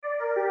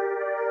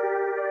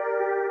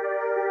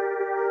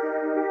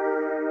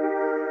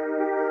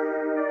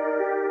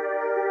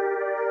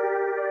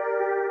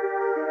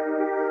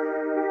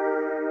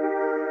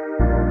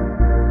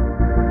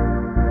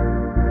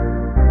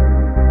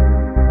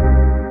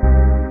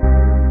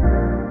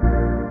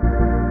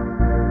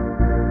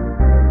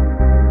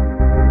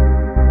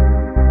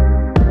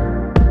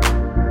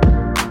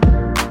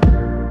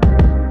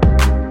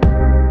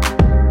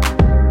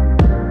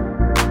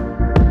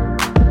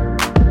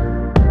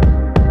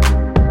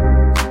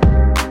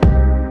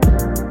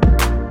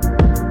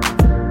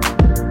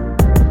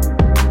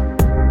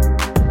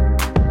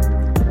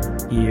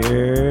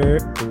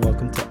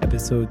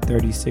episode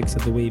 36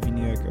 of the Wavy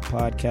New Yorker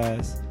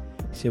podcast.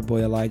 It's your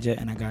boy Elijah,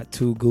 and I got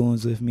two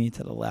goons with me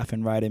to the left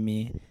and right of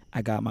me.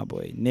 I got my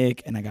boy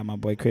Nick, and I got my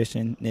boy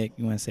Christian. Nick,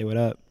 you want to say what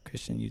up?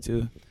 Christian, you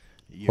too?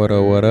 What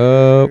up, what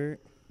up?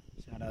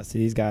 Shout out to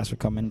these guys for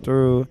coming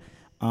through.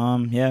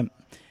 Yeah,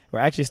 we're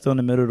actually still in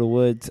the middle of the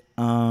woods,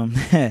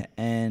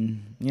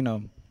 and, you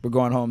know, we're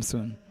going home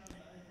soon.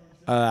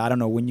 I don't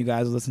know when you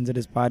guys listen to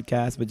this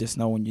podcast, but just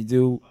know when you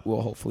do,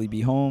 we'll hopefully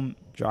be home,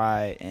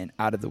 dry, and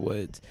out of the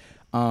woods.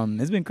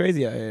 It's been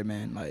crazy out here,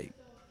 man. Like,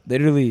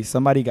 literally,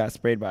 somebody got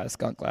sprayed by a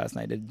skunk last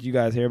night. Did you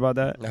guys hear about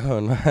that?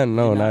 No,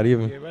 not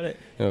even. Hear about it?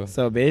 No.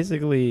 So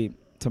basically,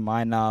 to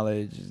my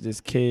knowledge,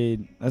 this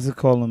kid, let's just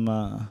call him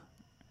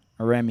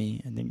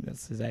Remy. I think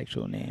that's his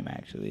actual name,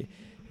 actually.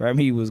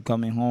 Remy was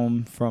coming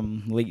home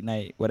from late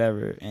night,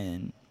 whatever,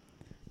 and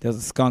there was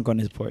a skunk on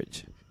his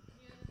porch.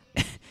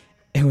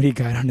 And when he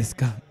got on the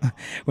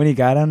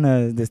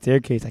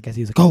staircase, I guess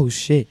he was like, "Oh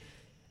shit!"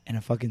 And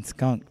a fucking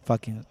skunk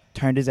fucking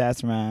turned his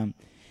ass around.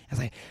 I was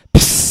like,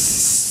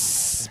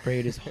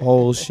 sprayed his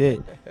whole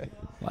shit.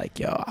 Like,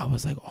 yo, I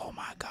was like, oh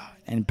my god.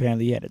 And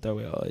apparently he had to throw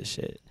away all his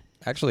shit.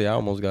 Actually, I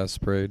almost got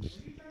sprayed.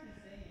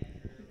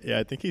 Yeah,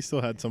 I think he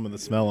still had some of the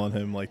smell on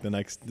him, like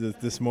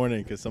this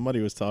morning, because somebody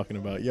was talking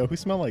about, yo, who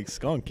smelled like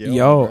skunk?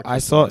 Yo, I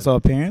saw. So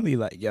apparently,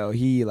 like, yo,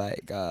 he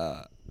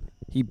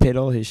put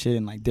all his shit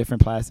in like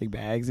different plastic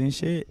bags and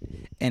shit,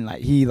 and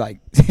like he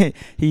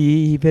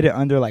put it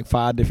under like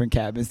 5 different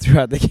cabins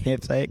throughout the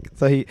campsite.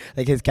 So he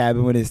like his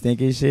cabin with his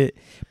stinking shit.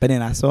 But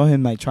then I saw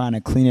him like trying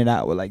to clean it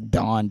out with like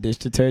Dawn dish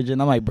detergent.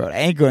 I'm like, bro, that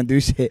ain't gonna do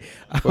shit.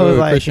 Wait,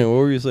 Christian, what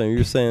were you saying? You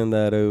were saying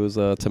that it was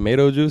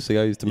tomato juice. You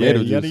gotta use tomato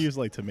juice. You gotta use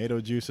like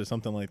tomato juice or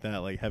something like that,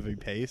 like heavy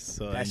paste.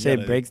 So that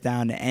shit breaks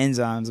down the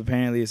enzymes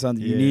apparently or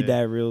something. You need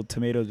that real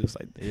tomato juice.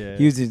 Like,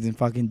 he was using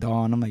fucking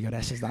Dawn. I'm like, yo,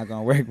 that shit's not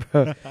gonna work,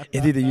 bro.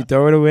 It's either you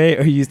throw it away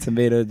or you use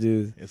tomato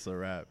juice. It's a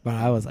wrap. But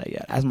I was like,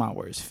 yeah, that's my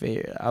worst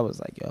fear. I was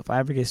like, yo, if I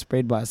ever get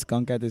sprayed by a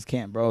skunk at this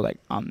camp, bro, like,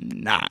 I'm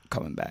not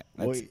coming back.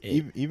 That's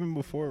it. Even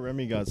before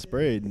Remy got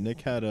sprayed,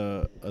 Nick had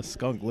a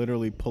skunk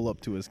literally pull up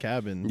to his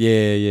cabin.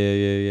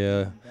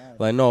 Yeah.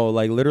 Like, no,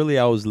 like, literally,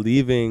 I was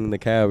leaving the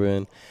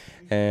cabin,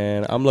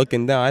 and I'm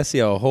looking down. I see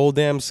a whole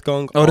damn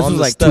skunk. Oh, this was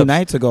like steps. 2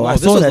 nights ago. I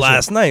saw this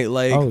last night.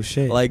 Like, oh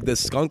shit. Like, the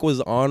skunk was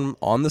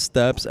on the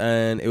steps,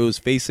 and it was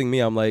facing me.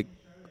 I'm like,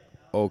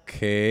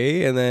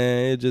 okay, and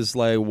then it just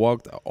like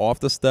walked off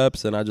the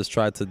steps, and I just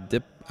tried to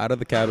dip out of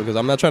the cabin because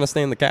I'm not trying to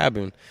stay in the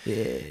cabin.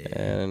 Yeah.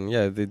 And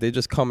yeah, they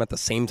just come at the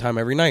same time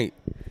every night.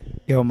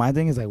 Yo, my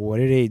thing is like, what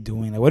are they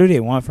doing? Like, what do they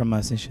want from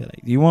us and shit?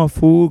 Like, do you want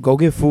food? Go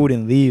get food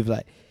and leave.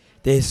 Like,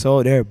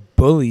 they're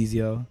bullies,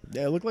 yo.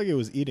 Yeah, it looked like it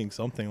was eating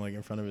something like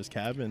in front of his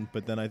cabin,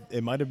 but then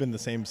it might have been the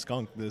same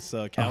skunk. This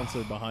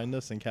counselor behind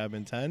us in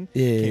cabin 10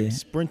 came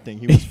sprinting.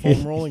 He was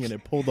foam rolling, and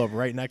it pulled up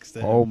right next to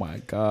him. Oh my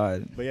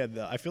god! But yeah,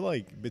 I feel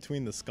like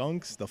between the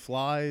skunks, the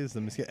flies,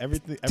 the mosquitoes, every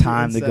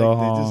time insect, to go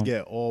home. They just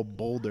get all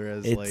bolder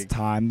as it's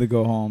time to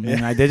go home.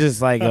 And like, they're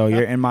just like, yo,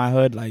 you're in my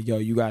hood. Like, yo,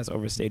 you guys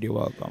overstayed your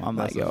welcome. I'm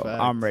like, yo,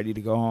 I'm ready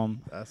to go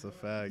home. That's a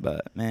fact.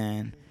 But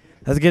man,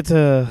 let's get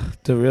to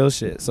real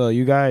shit. So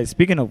you guys,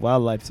 speaking of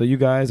wildlife, so you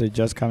guys are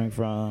just coming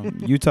from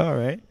Utah,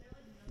 right?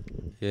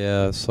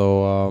 Yeah,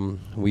 so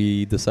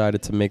we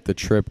decided to make the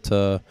trip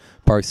to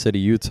Park City,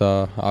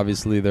 Utah.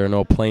 Obviously, there are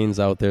no planes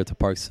out there to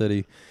Park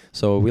City.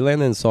 So we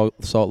landed in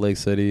Salt Lake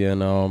City,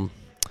 and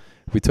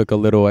we took a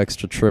little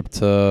extra trip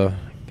to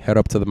head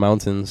up to the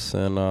mountains.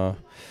 And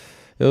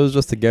it was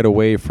just to get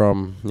away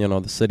from,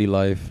 the city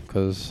life,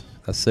 because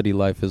that city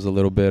life is a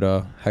little bit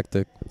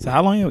hectic. So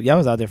how long y'all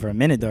was out there for? A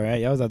minute though,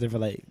 right? Y'all was out there for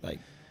like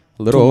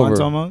a little 2 over, months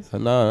almost?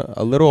 Nah,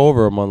 a little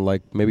over a month,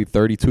 like maybe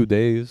 32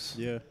 days.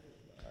 Yeah,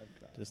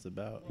 just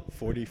about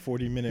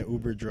 40-minute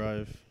Uber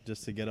drive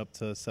just to get up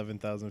to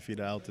 7,000 feet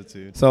of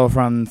altitude. So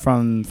from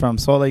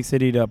Salt Lake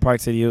City to Park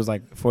City, it was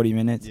like 40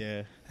 minutes?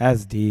 Yeah.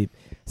 That's deep.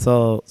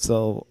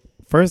 So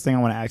first thing I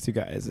want to ask you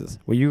guys is,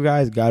 when you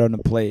guys got on the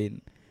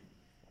plane,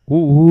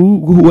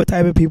 what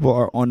type of people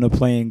are on the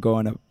plane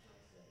going to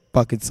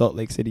fucking Salt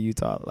Lake City,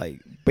 Utah,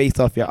 like based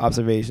off your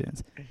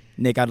observations?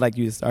 Nick, I'd like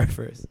you to start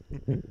first.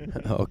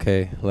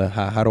 Okay,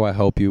 how do I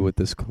help you with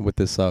this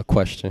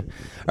question?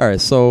 All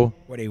right, so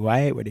were they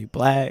white? Were they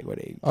black? Were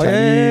they Chinese? Oh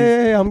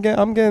yeah,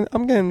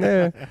 I'm getting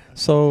there.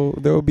 So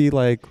there will be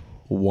like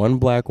one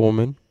black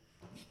woman,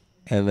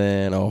 and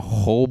then a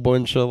whole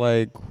bunch of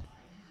like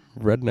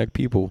redneck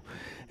people,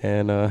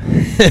 and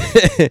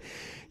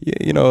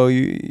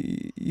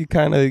you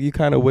kind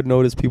of would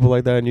notice people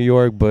like that in New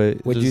York,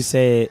 but would you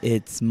say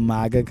it's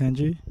MAGA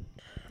country?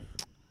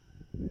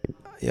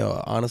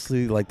 Yo,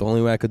 honestly, like the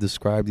only way I could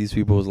describe these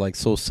people is like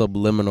so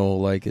subliminal.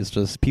 Like, it's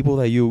just people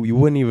that you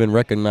wouldn't even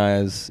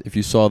recognize if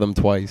you saw them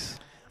twice.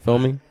 Feel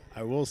me?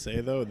 I will say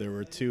though, there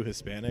were 2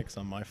 Hispanics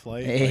on my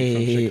flight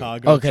from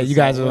Chicago. Okay, you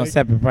guys were on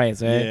separate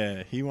flights, right?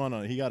 Yeah,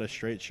 he got a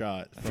straight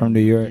shot from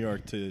New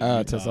York to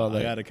Utah. to Salt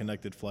Lake. I got a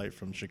connected flight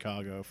from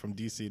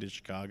DC to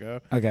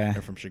Chicago. Okay.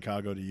 And from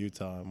Chicago to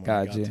Utah. And when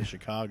I got to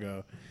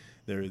Chicago,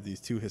 there were these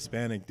 2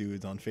 Hispanic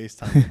dudes on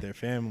FaceTime with their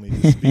family,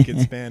 just speaking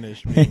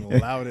Spanish, being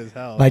loud as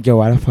hell. Like, yo,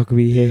 why the fuck are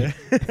we here?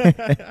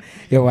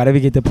 Yo, why did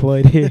we get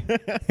deployed here?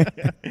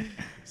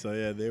 So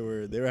yeah, they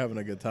were having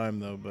a good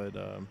time though, but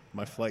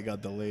my flight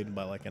got delayed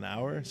by like an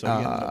hour, so he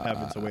ended up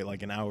having to wait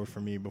like an hour for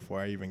me before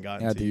I even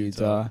got into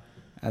Utah.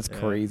 That's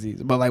crazy.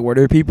 But like, were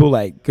there people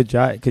like could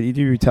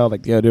you tell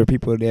like there were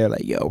people there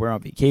like, yo, we're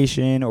on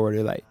vacation, or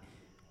they're like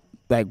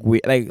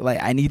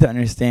I need to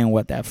understand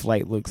what that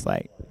flight looks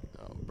like.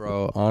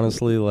 Bro,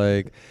 honestly,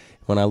 like,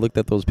 when I looked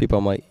at those people,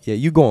 I'm like, yeah,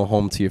 you going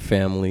home to your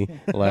family.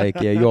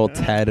 Like, yeah, you all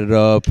tatted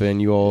up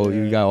and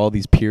you got all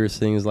these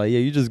piercings. Like, yeah,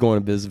 you just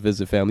going to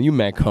visit family. You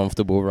mad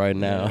comfortable right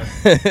now.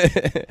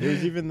 There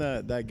was even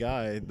that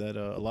guy that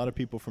a lot of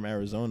people from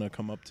Arizona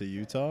come up to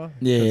Utah.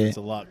 Yeah. Because it's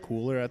a lot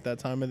cooler at that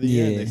time of the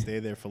year. And they stay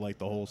there for like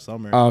the whole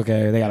summer. Oh,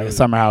 okay, they got like a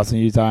summer house in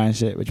Utah and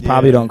shit, which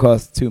probably don't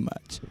cost too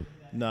much.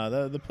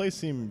 Nah, the place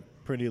seemed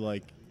pretty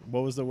like,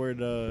 what was the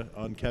word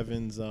on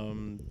Kevin's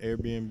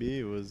Airbnb?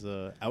 It was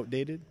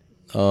outdated.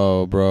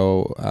 Oh,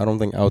 bro, I don't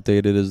think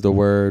outdated is the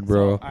word,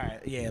 bro. So, all right,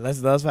 yeah,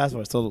 let's fast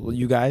forward. So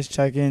you guys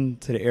check in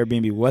to the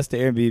Airbnb. What's the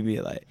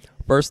Airbnb like?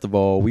 First of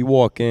all, we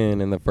walk in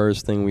and the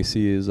first thing we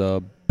see is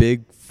a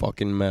big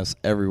fucking mess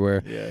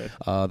everywhere.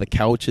 Yeah. The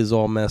couch is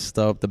all messed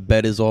up. The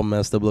bed is all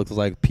messed up. Looks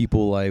like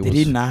people like. Did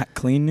he not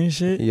clean this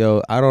shit?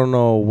 Yo, I don't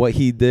know what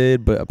he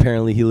did, but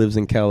apparently he lives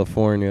in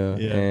California,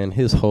 and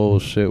his whole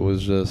shit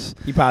was just.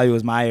 He probably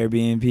was my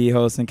Airbnb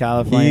host in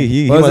California.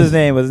 He what was his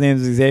name? Was his name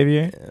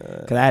Xavier?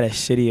 Because I had a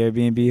shitty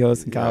Airbnb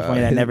host in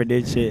California that never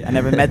did shit. I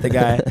never met the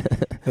guy.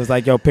 It was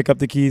like, yo, pick up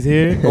the keys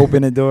here,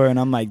 open the door, and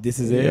I'm like, this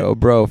is it. Yo,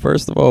 bro,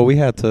 first of all, we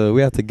had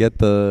to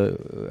get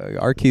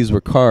our keys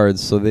were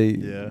cards, so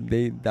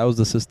that was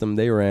the system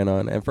they ran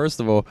on. And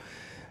first of all,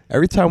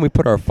 every time we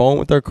put our phone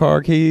with our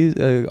car keys,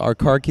 like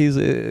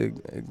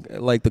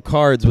the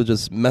cards would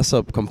just mess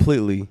up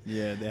completely.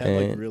 Yeah, they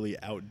had like really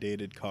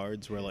outdated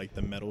cards where like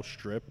the metal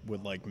strip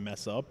would like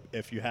mess up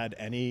if you had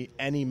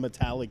any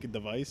metallic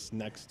device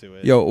next to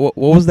it. Yo, what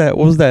was that?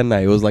 What was that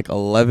night? It was like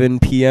 11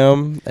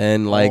 p.m.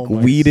 and like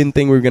we didn't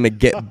think we were gonna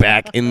get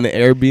back in the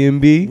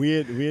Airbnb.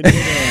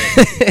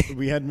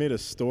 We had made a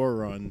store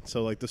run,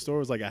 so like the store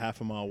was like a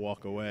half a mile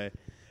walk away.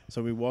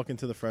 So we walk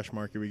into the fresh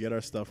market, we get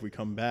our stuff, we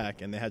come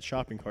back, and they had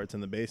shopping carts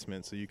in the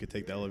basement, so you could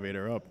take the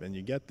elevator up, and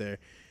you get there.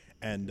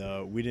 And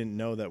we didn't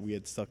know that we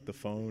had stuck the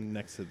phone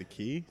next to the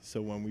key.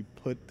 So when we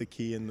put the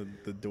key in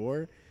the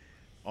door,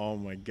 oh,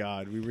 my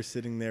God, we were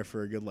sitting there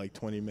for a good, like,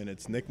 20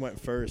 minutes. Nick went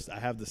first. I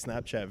have the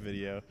Snapchat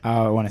video.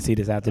 Oh, I want to see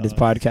this after this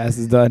podcast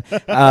is done.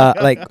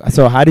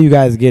 So how do you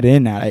guys get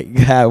in now? Like,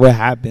 what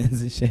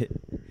happens and shit?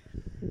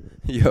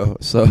 Yo,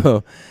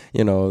 so,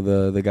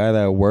 the guy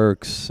that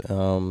works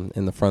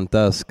in the front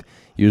desk,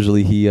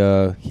 usually he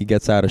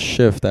gets out of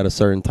shift at a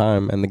certain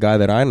time. And the guy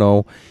that I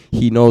know,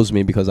 he knows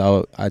me because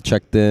I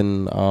checked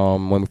in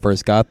when we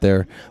first got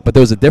there. But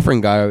there was a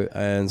different guy,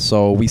 and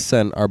so we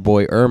sent our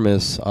boy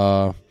Ermis,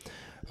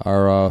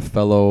 our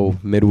fellow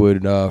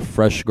Midwood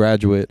fresh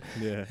graduate.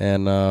 Yeah.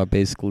 And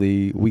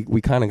basically,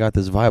 we kind of got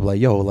this vibe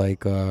like, yo,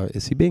 like,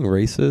 is he being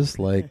racist?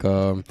 Like,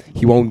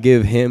 he won't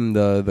give him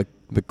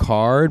the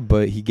card,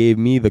 but he gave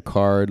me the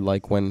card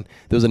like when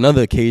there was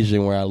another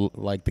occasion where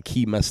the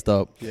key messed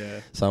up.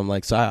 Yeah. So I'm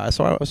like, so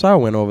I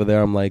went over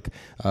there. I'm like,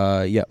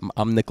 yeah,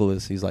 I'm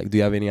Nicholas. He's like, do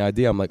you have any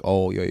ID? I'm like,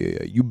 oh,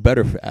 yeah. You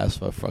better ask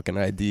for a fucking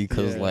ID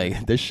because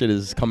like this shit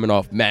is coming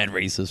off mad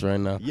racist right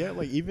now. Yeah,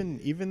 like even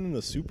in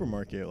the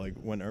supermarket, like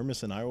when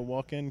Ermis and I would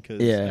walk in,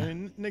 because I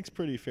mean Nick's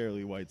pretty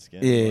fairly white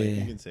skinned. Yeah, like,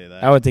 you can say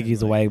that. I would think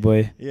he's a white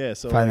boy. Yeah,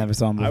 so probably never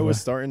saw him before. I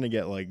was starting to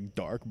get like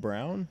dark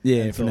brown.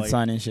 Yeah, from the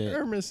sun and shit.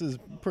 Ermis is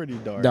pretty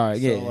dark.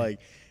 Yeah. So like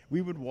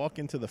we would walk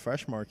into the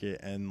fresh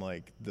market and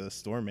like the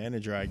store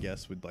manager, I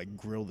guess, would like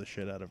grill the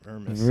shit out of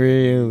Ermis.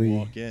 Really?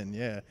 Walk in,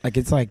 yeah. Like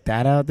it's like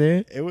that out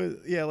there? It was,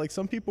 yeah. Like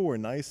some people were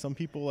nice. Some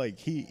people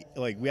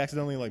we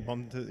accidentally like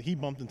bumped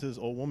into this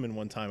old woman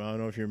one time. I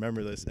don't know if you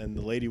remember this. And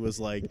the lady was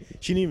like,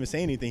 she didn't even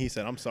say anything. He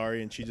said, "I'm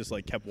sorry," and she just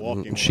like kept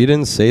walking. She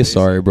didn't say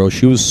sorry, bro.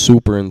 She was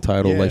super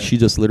entitled. Yeah. Like she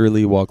just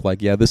literally walked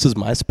like, yeah, this is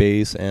my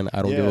space and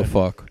I don't give a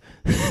fuck.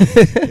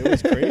 It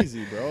was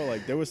crazy, bro.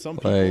 Like there was some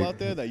people out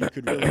there that you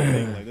could really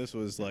think like this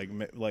was like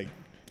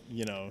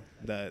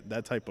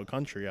that type of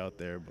country out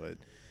there, but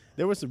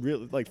there was for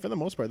the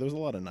most part there was a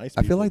lot of nice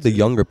people. I feel like the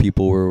younger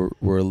people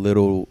were a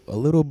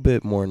little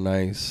bit more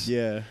nice.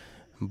 Yeah.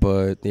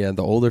 But yeah,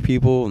 the older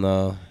people,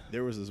 nah.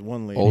 There was this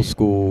one lady, old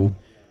school.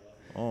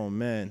 Oh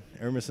man,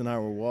 Ermis and I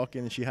were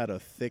walking and she had a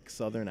thick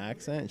southern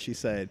accent and she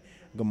said,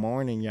 "Good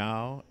morning,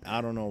 y'all."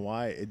 I don't know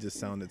why, it just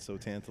sounded so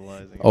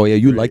tantalizing. Oh yeah,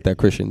 you liked that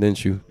Christian,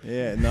 didn't you?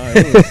 Yeah, no.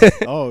 It was,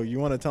 oh, you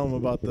want to tell them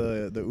about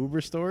the Uber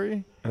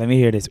story? Let me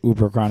hear this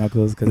Uber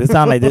Chronicles because it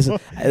sounds like this.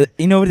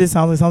 You know what this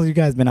sounds like? It sounds like you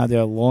guys been out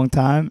there a long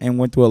time and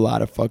went through a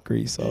lot of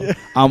fuckery. So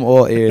I'm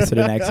all ears for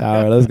the next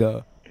hour. Let's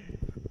go.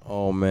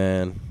 Oh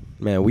man,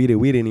 we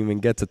didn't even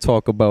get to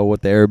talk about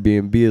what the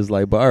Airbnb is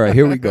like. But all right,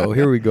 here we go.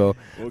 We'll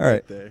all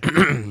right.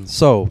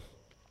 So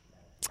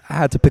I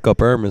had to pick up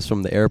Ermis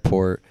from the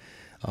airport.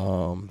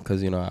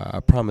 because I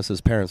promised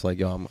his parents like,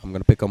 yo, I'm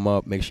gonna pick him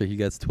up, make sure he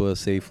gets to us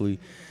safely.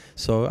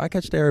 So I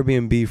catch the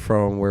Airbnb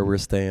from where we're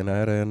staying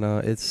at, and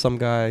it's some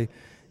guy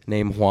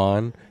named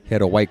Juan. He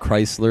had a white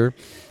Chrysler,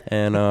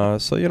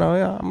 and so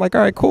yeah, I'm like,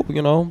 all right, cool,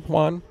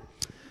 Juan.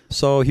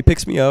 So he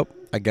picks me up.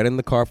 I get in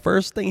the car.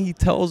 First thing he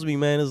tells me,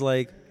 man, is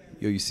like,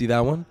 yo, you see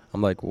that one?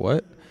 I'm like,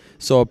 what?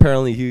 So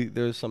apparently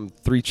there's some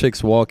 3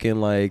 chicks walking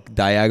like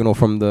diagonal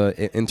from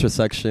the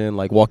intersection,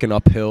 like walking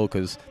uphill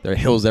because there are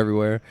hills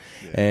everywhere.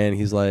 Yeah. And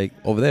he's like,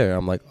 over there.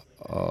 I'm like,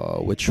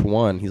 which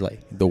one? He's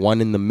like, the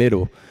one in the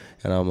middle.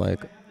 And I'm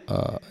like,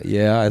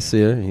 yeah, I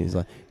see her. And he's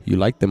like, you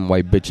like them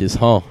white bitches,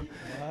 huh?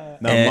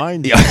 Now,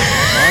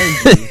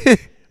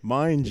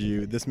 mind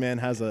you, this man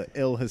has a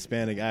ill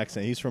Hispanic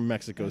accent. He's from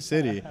Mexico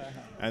City,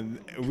 and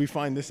we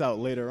find this out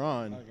later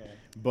on. Okay.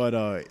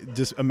 But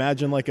just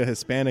imagine like a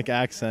Hispanic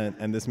accent,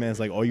 and this man's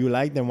like, "Oh, you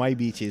like them white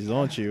beaches,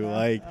 don't you?"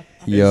 Like,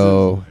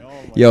 yo.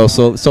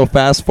 So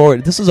fast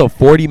forward. This is a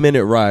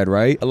 40-minute ride,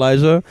 right,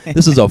 Elijah?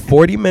 This is a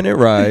 40-minute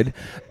ride,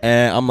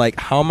 and I'm like,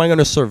 how am I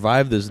gonna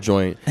survive this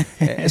joint?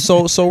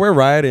 So we're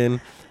riding,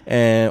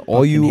 and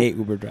all hate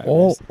Uber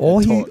drivers.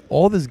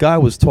 all this guy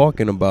was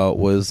talking about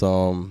was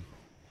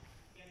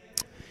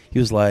he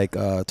was like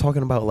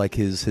talking about like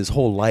his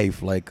whole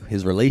life, like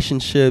his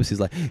relationships.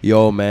 He's like,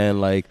 yo, man,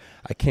 like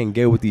I can't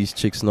get with these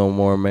chicks no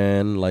more,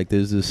 man. Like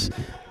there's this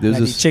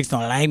these chicks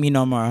don't like me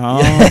no more, huh?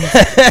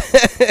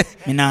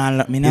 me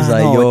not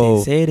know what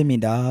they say to me,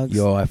 dogs.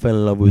 Yo, I fell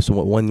in love with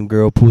one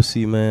girl,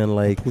 pussy, man.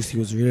 Like pussy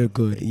was real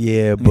good.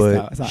 Yeah,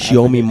 but she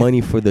owed me money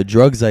for the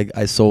drugs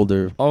I sold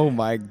her. Oh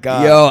my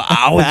god.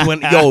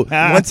 Yo,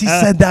 once he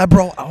said that,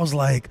 bro, I was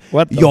like,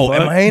 what the fuck?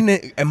 Am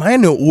I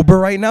in an Uber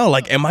right now?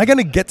 Like, am I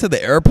gonna get to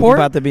the airport? You're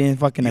about to be in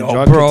fucking a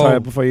drug tutorial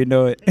before you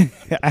know it.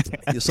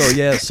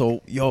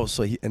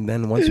 And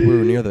then once we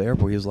were near the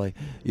airport, he was like,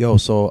 yo,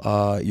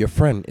 so your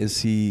friend,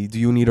 do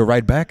you need a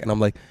ride back? And I'm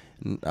like,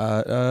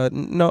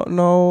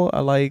 no,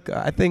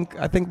 I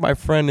think my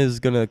friend is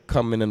gonna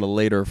come in a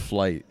later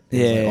flight.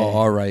 Yeah. Like, oh,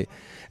 all right.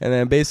 And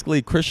then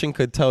basically Christian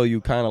could tell you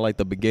kind of like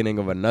the beginning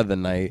of another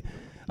night.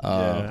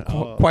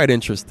 Quite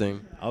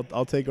interesting.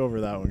 I'll take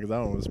over that one because that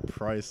one was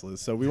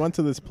priceless. So we went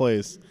to this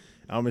place.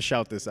 I'm gonna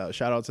shout this out.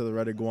 Shout out to the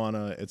Red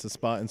Iguana. It's a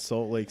spot in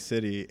Salt Lake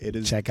City. It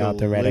is check out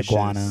the Red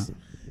Iguana.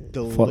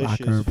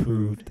 Delicious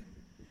food.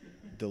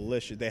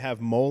 Delicious. They have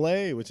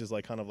mole, which is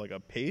like kind of like a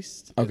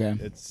paste. Okay.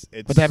 It's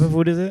what type of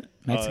food is it?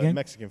 Mexican.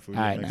 Mexican food.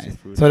 All right, Mexican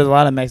nice. food. So there's a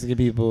lot of Mexican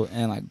people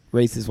and like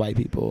racist white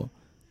people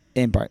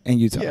in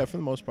Utah. Yeah, for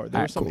the most part.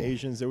 There were some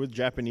Asians. There were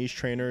Japanese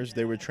trainers.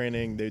 They were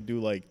training. They do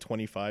like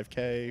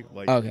 25K.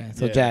 Like okay,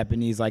 so yeah.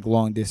 Japanese like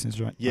long distance,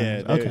 right?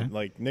 Yeah. Okay.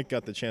 Like Nick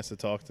got the chance to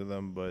talk to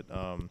them, but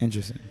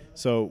interesting.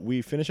 So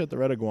we finish at the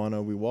Red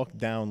Iguana. We walk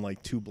down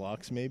like 2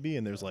 blocks maybe,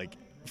 and there's like.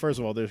 First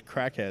of all, there's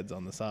crackheads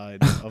on the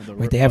side of the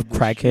road. Wait, they have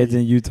crackheads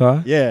in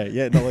Utah?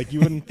 Yeah. No, like you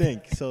wouldn't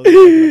think. So there's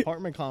like an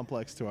apartment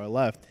complex to our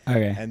left.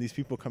 Okay. And these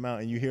people come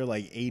out and you hear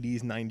like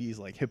 80s, 90s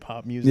like hip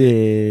hop music.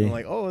 Yeah. And I'm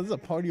like, oh, there's a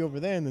party over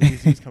there. And then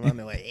these dudes come out and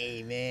they're like,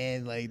 hey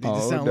man, like they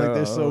just sound like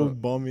they're so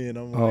bummy. And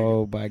I'm like,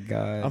 oh my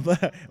god.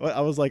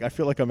 I was like, I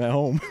feel like I'm at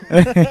home.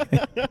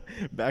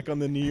 Back on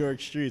the New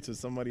York streets with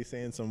somebody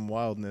saying some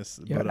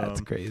wildness. Yeah,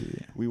 that's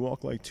crazy. We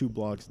walk like 2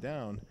 blocks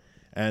down.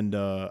 And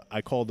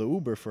I called the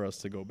Uber for us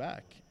to go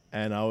back.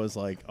 And I was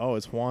like, oh,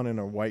 it's Juan in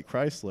a white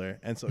Chrysler.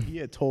 And so he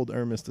had told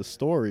Ermis the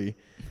story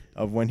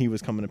of when he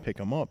was coming to pick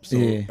him up. So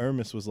yeah.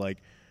 Ermis was like,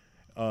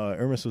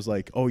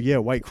 oh, yeah,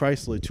 white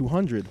Chrysler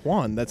 200.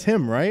 Juan, that's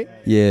him, right?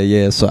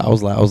 Yeah. So I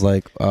was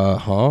like,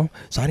 huh?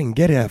 So I didn't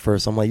get it at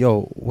first. I'm like,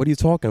 yo, what are you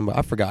talking about?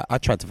 I forgot. I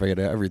tried to forget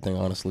everything,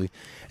 honestly.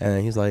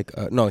 And he's like,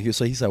 no.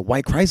 So he said,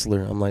 white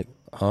Chrysler. I'm like,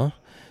 huh?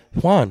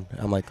 Juan.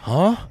 I'm like,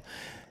 huh?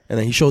 And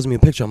then he shows me a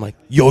picture. I'm like,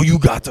 yo, you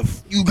got to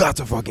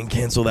fucking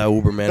cancel that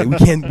Uber, man.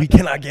 We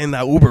cannot get in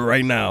that Uber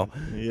right now.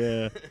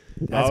 Yeah.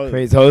 That's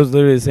crazy. So it was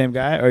literally the same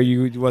guy, or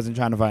you wasn't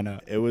trying to find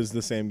out? It was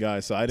the same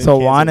guy. So I didn't. So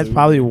Juan is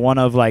probably one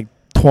of like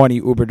 20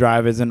 Uber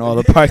drivers in all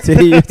the parts of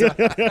Utah.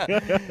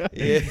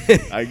 You can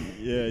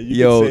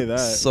say that.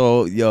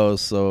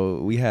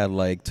 So we had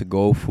like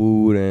to-go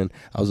food, and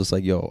I was just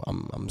like, yo,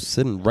 I'm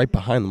sitting right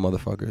behind the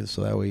motherfucker,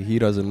 so that way he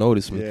doesn't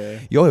notice me. Yeah.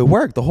 Yo, it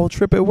worked. The whole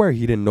trip, it worked.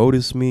 He didn't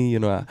notice me.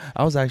 I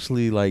was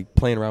actually like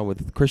playing around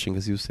with Christian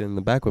because he was sitting in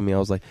the back with me. I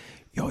was like,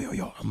 yo,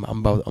 I'm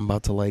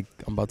about to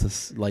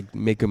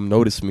make him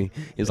notice me.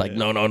 He's like,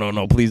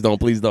 no, please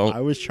don't.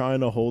 I was trying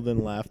to hold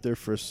in laughter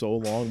for so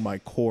long, my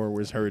core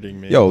was hurting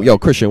me. Yo,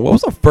 Christian, what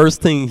was the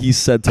first thing he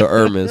said to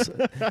Ermis?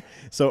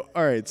 So,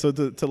 all right, so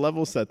to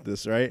level set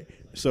this, right?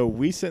 So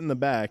we sit in the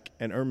back,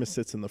 and Ermis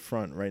sits in the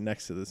front right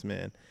next to this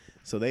man.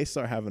 So they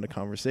start having a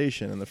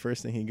conversation, and the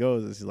first thing he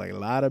goes is he's like, a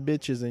lot of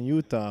bitches in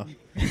Utah.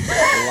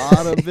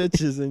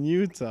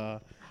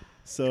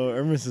 So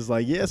Ermis is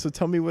like, yeah, so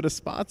tell me where the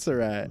spots are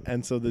at.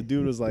 And so the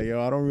dude was like,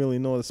 yo, I don't really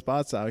know the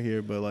spots out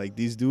here, but like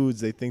these dudes,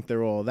 they think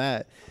they're all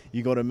that.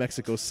 You go to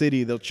Mexico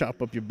City, they'll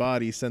chop up your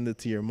body, send it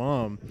to your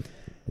mom.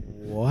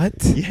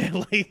 What? Yeah,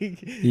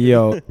 like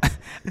Yo,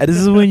 this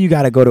is when you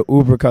gotta go to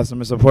Uber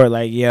customer support.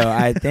 Like, yo,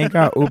 I think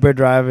our Uber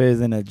driver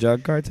is in a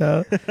drug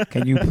cartel.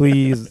 Can you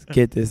please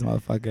get this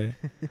motherfucker?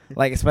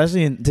 Like,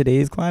 especially in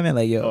today's climate.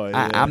 Like, yo, Oh,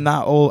 yeah. I'm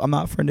not old. I'm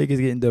not for niggas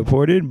getting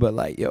deported. But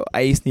like, yo,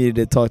 ICE needed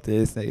to talk to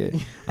this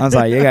nigga. I'm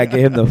sorry, you gotta get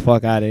him the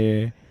fuck out of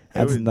here.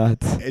 That's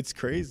nuts. It's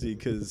crazy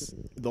because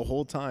the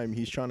whole time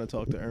he's trying to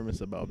talk to Ernest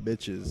about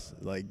bitches,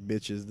 like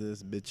bitches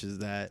this, bitches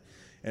that,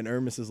 and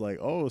Ernest is like,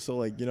 oh, so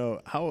like, you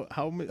know,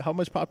 how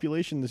much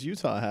population does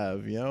Utah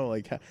have? You know,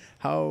 like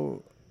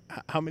how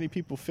many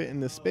people fit in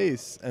this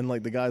space? And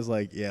like the guy's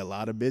like, yeah, a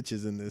lot of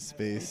bitches in this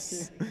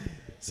space.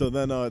 So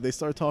then they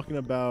start talking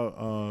about.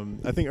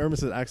 I think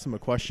Ernest had asked him a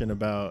question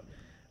about.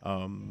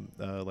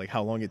 Like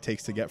how long it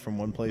takes to get from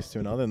one place to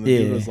another, and the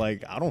dude was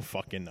like, I don't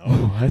fucking know.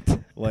 What?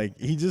 Like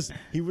he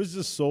was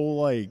just so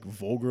like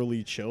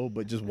vulgarly chill,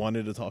 but just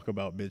wanted to talk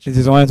about bitches. He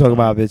just wanted to talk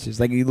about bitches.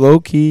 Like, low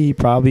key, he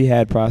probably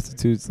had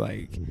prostitutes,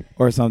 like,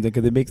 or something,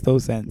 because it makes no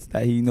sense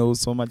that he knows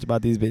so much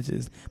about these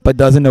bitches, but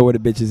doesn't know where the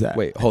bitches at.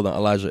 Wait, hold on,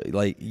 Elijah.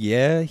 Like,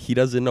 yeah, he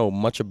doesn't know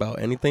much about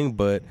anything,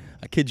 but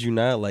I kid you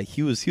not, like,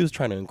 he was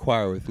trying to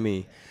inquire with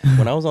me.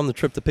 When I was on the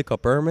trip to pick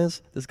up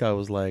Hermes, this guy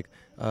was like,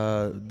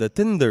 the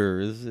Tinder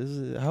is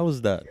how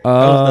is that?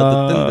 How is that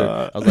the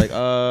Tinder? I was like,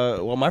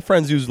 well, my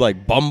friends use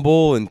like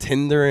Bumble and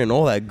Tinder and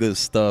all that good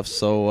stuff.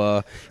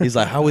 So he's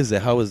like, how is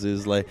it?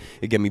 He's like,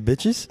 it get me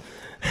bitches.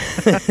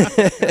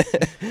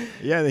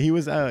 Yeah,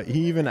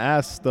 he even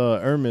asked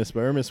Ernest,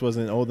 but Ernest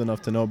wasn't old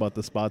enough to know about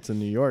the spots in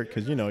New York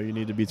because you know you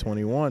need to be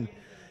 21,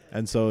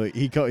 and so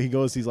he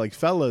goes, he's like,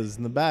 fellas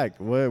in the back,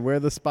 where are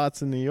the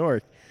spots in New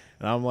York?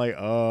 And I'm like,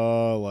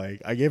 oh,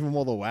 like, I gave him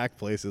all the whack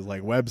places,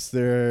 like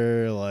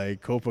Webster,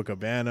 like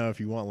Copacabana,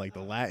 if you want, like,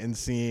 the Latin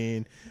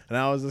scene. And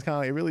I was just kind of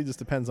like, it really just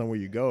depends on where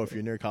you go. If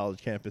you're near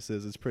college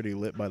campuses, it's pretty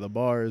lit by the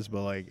bars.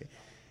 But, like,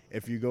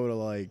 if you go to,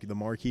 like, the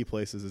marquee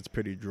places, it's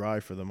pretty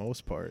dry for the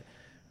most part.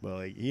 But,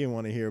 like, he didn't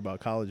want to hear about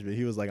college. But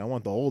he was like, I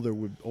want the older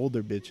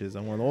bitches. I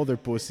want older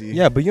pussy.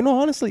 Yeah, but, you know,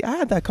 honestly, I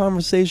had that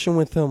conversation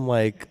with him,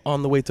 like,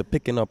 on the way to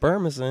picking up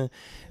Emerson.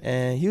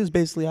 And he was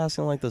basically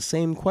asking, like, the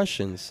same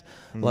questions.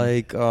 Mm-hmm.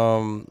 Like,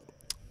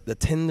 the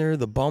Tinder,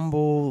 the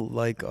Bumble,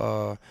 like,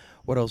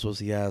 what else was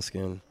he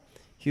asking?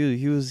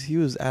 He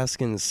was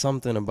asking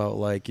something about,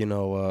 like, you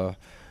know,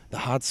 the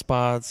hot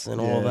spots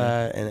and all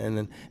that,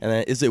 and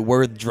then is it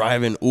worth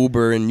driving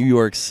Uber in New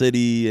York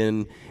City?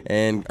 And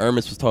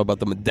Ernest was talking about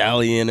the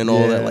medallion and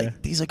all that.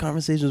 Like, these are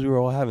conversations we were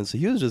all having. So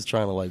he was just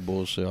trying to like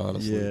bullshit,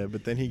 honestly. Yeah,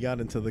 but then he got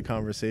into the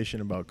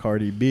conversation about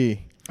Cardi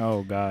B.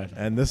 Oh God!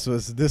 And this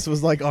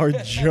was like our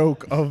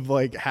joke of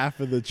like half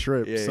of the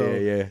trip.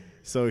 Yeah.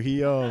 So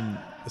he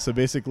so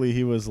basically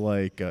he was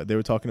like they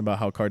were talking about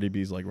how Cardi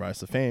B's like rise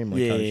to fame,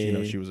 like how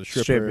she was a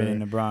stripper. Stripping in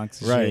the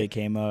Bronx, right? Shit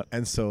came up,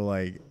 and so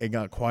like it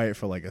got quiet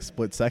for like a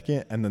split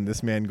second, and then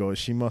this man goes,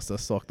 "She must have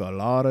sucked a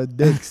lot of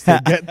dicks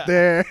to get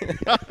there."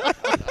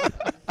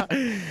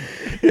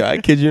 Yeah, I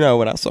kid you not.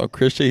 When I saw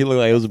Christian, he looked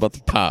like he was about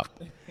to pop.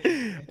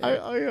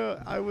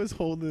 I was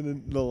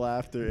holding the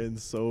laughter in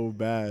so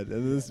bad,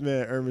 and this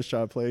man Ernest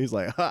tried to play. He's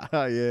like,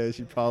 ha, yeah,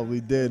 she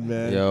probably did,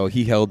 man. Yo,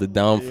 he held it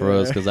down for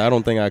us because I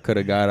don't think I could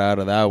have got out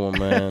of that one,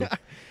 man.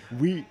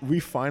 We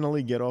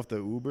finally get off the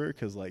Uber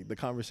because like the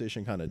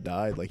conversation kind of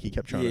died. Like he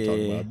kept trying to talk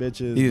about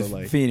bitches. He was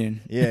like, fiending.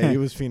 Yeah, he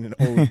was fiending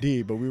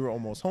OD. But we were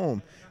almost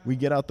home. We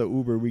get out the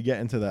Uber. We get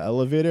into the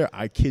elevator.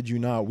 I kid you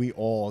not. We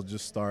all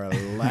just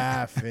started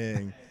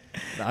laughing.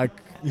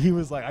 He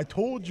was like, I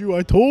told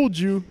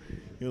you.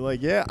 You're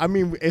like, yeah. I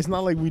mean, it's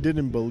not like we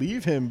didn't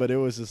believe him, but it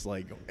was just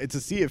like to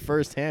see it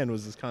firsthand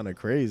was just kind of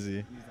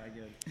crazy.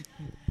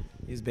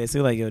 He's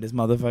basically like, yo, this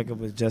motherfucker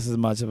was just as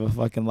much of a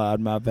fucking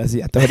loudmouth as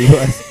I thought he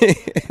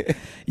was.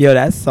 Yo,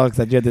 that sucks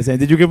that you had the same.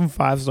 Did you give him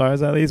 5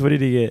 stars at least? What did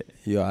he get?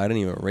 Yo, I didn't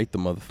even rate the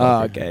motherfucker.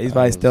 Oh, okay. He's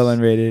probably still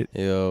unrated.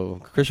 Yo,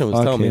 Christian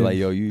was telling me, like,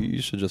 yo,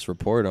 you should just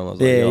report him. I was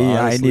like, yo,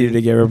 honestly, I needed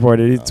to get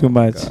reported. He's too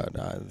much.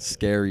 God,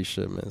 scary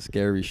shit, man.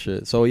 Scary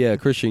shit. So, yeah,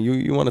 Christian,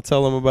 you want to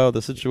tell him about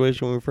the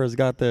situation when we first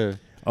got there?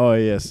 Oh,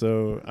 yeah.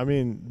 So, I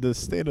mean, the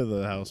state of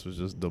the house was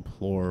just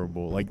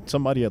deplorable. Like,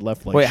 somebody had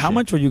left, like, wait, how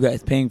much were you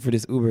guys paying for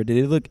this Uber? Did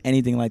it look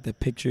anything like the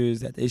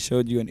pictures that they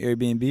showed you on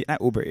Airbnb? Not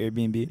Uber,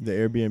 Airbnb. The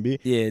Airbnb?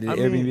 Yeah, did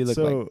Airbnb look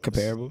like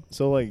comparable?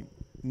 So, like,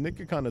 Nick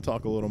could kind of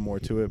talk a little more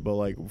to it, but,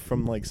 like,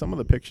 from, like, some of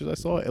the pictures I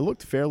saw, it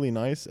looked fairly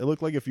nice. It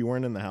looked like if you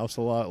weren't in the house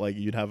a lot, like,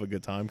 you'd have a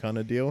good time kind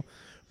of deal.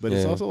 But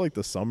it's also, like,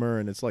 the summer,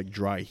 and it's, like,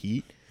 dry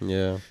heat.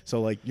 Yeah. So,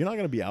 like, you're not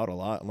going to be out a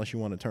lot unless you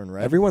want to turn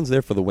red. Everyone's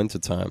there for the winter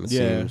time, it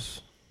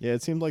seems. Yeah,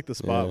 it seemed like the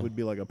spot would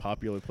be like a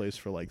popular place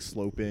for like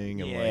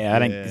sloping and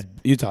I think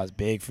Utah's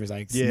big for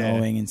like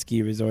snowing and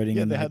ski resorting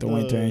and like the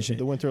winter and shit.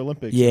 The Winter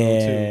Olympics.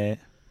 Yeah.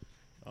 Too.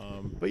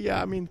 But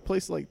yeah, I mean,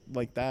 place like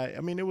that.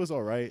 I mean, it was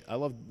all right. I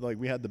loved like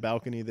we had the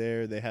balcony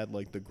there. They had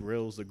like the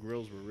grills. The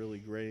grills were really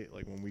great.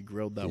 Like when we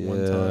grilled that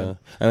one time.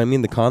 And I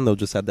mean, the condo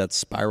just had that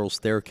spiral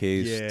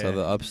staircase to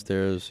the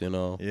upstairs. You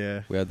know.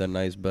 Yeah. We had that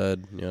nice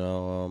bed. You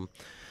know.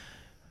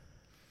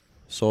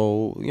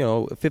 So,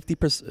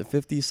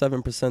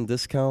 57%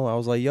 discount. I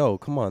was like, yo,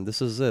 come on,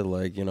 this is it.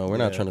 Like, we're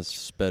not trying to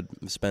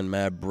spend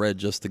mad bread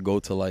just to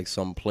go to like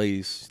some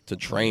place to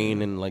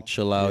train and like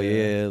chill out.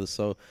 Yeah.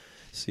 So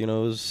it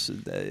was,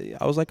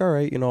 I was like, all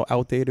right,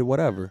 outdated,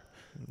 whatever.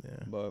 Yeah.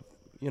 But,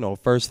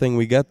 first thing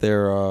we get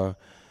there,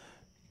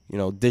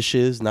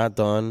 dishes not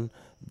done.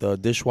 The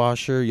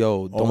dishwasher,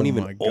 don't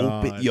even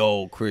open.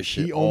 Yo,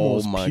 Christian. He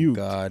almost my puked.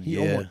 God,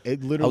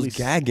 It literally. I was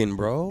gagging,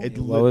 bro.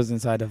 What was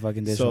inside the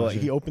fucking dishwasher? So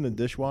he opened the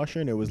dishwasher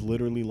and it was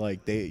literally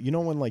like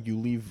when like you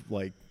leave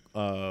like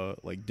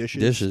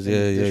dishes in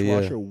the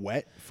dishwasher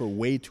wet for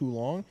way too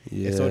long.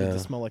 Yeah. It started to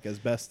smell like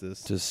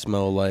asbestos. Just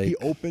smell like. He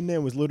opened it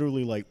and was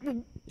literally like.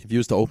 If you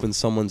was to open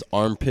someone's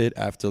armpit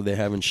after they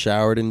haven't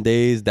showered in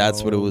days,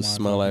 that's what it would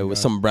smell like with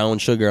some brown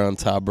sugar on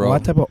top, bro.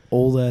 What type of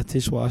old ass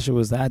dishwasher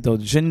was that though?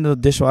 Shouldn't the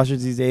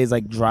dishwashers these days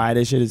like dry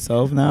this shit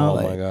itself now?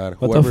 Oh my God!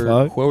 What the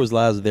fuck? Whoever was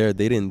last there,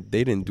 they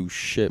didn't do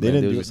shit,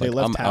 man. They were just like,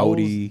 I'm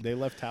outie. They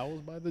left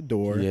towels by the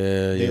door.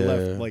 Yeah, They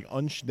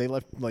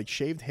left like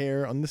shaved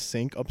hair on the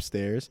sink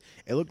upstairs.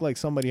 It looked like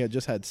somebody had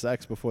just had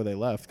sex before they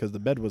left because the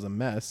bed was a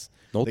mess.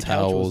 No the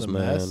couch was towels, a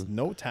mess. man.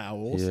 No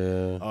towels.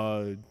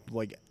 Yeah.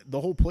 Like the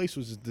whole place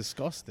was just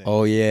disgusting.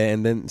 Oh yeah,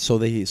 and then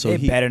they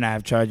better not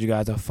have charged you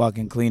guys a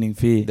fucking cleaning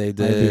fee. They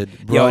did,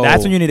 bro. Yo,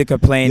 that's when you need to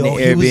complain to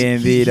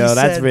Airbnb though.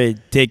 That's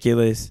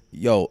ridiculous.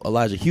 Yo,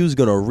 Elijah, he was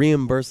gonna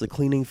reimburse the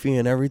cleaning fee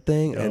and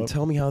everything, and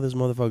tell me how this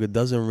motherfucker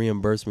doesn't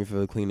reimburse me for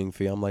the cleaning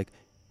fee. I'm like,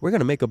 we're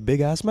gonna make a big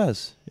ass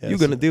mess. You're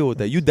gonna deal with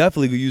that. You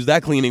definitely could use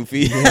that cleaning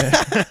fee.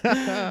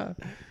 Yeah.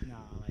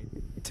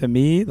 To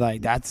me,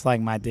 like that's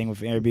like my thing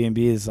with Airbnb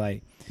is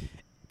like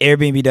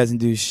Airbnb doesn't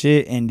do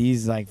shit and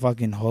these like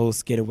fucking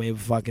hosts get away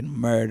with fucking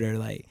murder.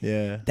 Like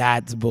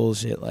that's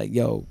bullshit. Like,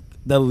 yo,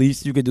 the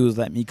least you could do is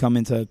let me come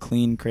into a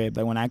clean crib.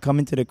 Like when I come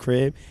into the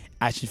crib,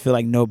 I should feel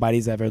like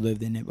nobody's ever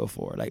lived in it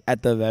before. Like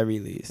at the very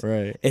least.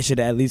 Right. It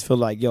should at least feel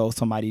like, yo,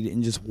 somebody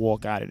didn't just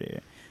walk out of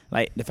there.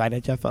 Like the fact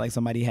that y'all felt like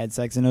somebody had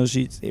sex in those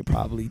sheets, they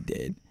probably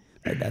did.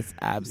 Like that's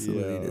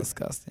absolutely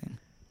disgusting.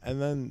 And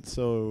then,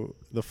 so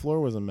the floor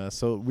was a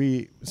mess. I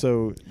think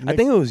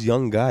it was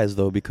young guys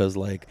though, because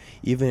like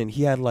even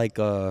he had like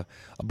a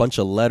bunch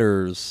of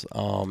letters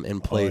in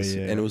place,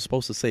 and it was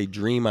supposed to say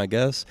dream, I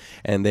guess,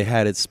 and they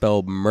had it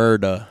spelled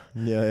murder.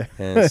 Yeah.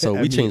 And so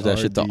we changed that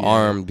shit to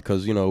armed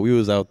because we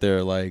was out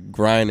there like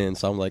grinding.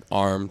 So I'm like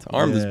armed.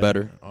 Armed is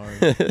better.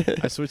 Armed.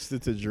 I switched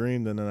it to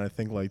dreamed, and then I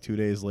think like 2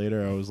 days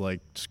later I was like,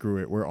 screw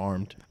it, we're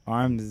armed.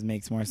 Armed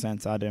makes more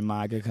sense out in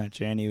MAGA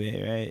country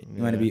anyway, right?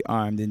 You want to be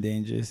armed and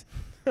dangerous.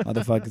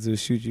 Motherfuckers will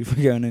shoot you for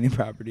going on any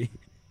property.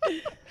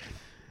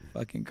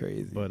 Fucking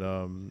crazy. But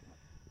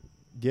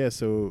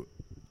so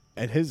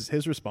and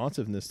his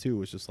responsiveness too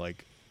was just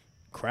like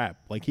crap.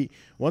 Like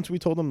once we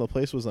told him the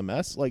place was a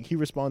mess, like he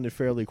responded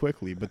fairly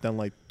quickly. But then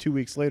like 2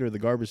 weeks later, the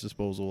garbage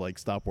disposal like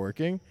stopped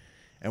working,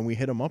 and we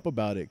hit him up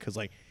about it because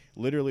like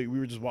literally we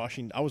were just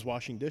I was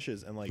washing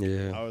dishes and like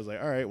I was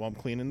like, all right, well I'm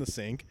cleaning the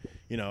sink,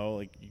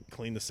 like you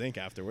clean the sink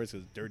afterwards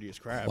because it's dirty as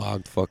crap.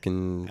 Clogged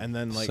fucking and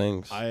then like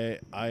sinks. I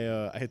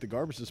hit the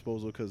garbage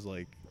disposal because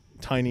like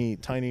tiny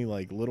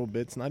like little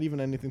bits, not even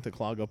anything to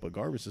clog up a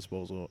garbage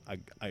disposal.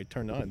 I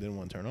turned on, didn't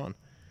want to turn on.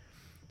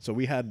 So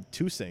we had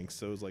two sinks,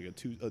 so it was like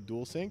a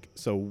dual sink.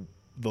 So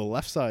the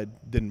left side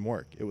didn't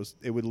work.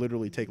 It would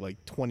literally take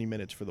like 20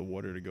 minutes for the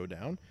water to go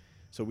down.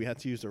 So we had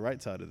to use the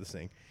right side of the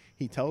sink.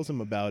 He tells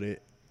him about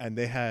it. And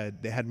they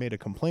had made a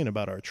complaint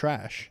about our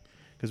trash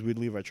because we'd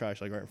leave our trash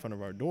like right in front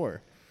of our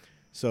door.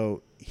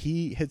 So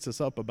he hits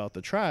us up about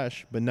the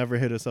trash, but never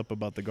hit us up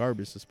about the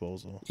garbage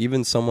disposal.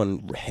 Even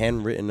someone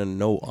handwritten a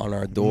note on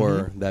our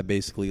door that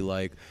basically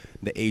like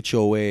the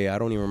HOA, I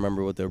don't even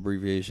remember what the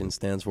abbreviation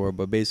stands for,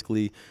 but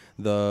basically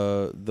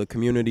the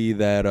community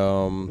that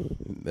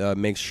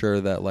makes sure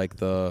that like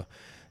the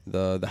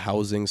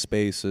housing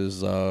space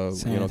is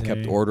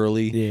kept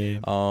orderly.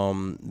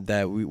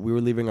 That we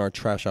were leaving our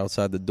trash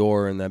outside the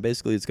door, and that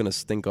basically it's gonna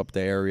stink up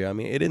the area. I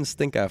mean, it didn't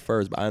stink at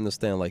first, but I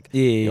understand like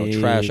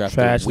trash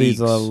after weeks. Leaves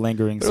a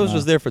lingering but it was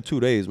just there for 2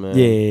 days,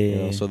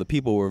 man. So the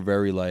people were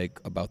very like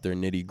about their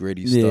nitty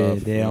gritty stuff.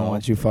 They don't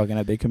want you fucking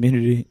up their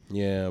community.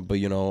 Yeah, but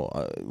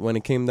when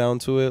it came down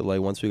to it,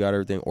 like once we got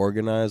everything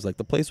organized, like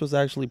the place was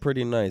actually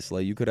pretty nice.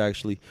 Like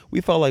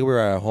we felt like we were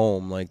at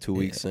home like 2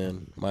 weeks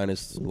in,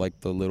 minus like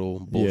the little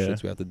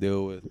bullshits we have to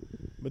deal with.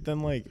 But then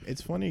like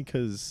it's funny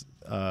because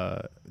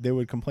they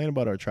would complain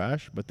about our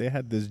trash, but they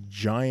had this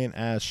giant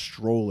ass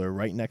stroller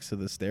right next to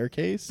the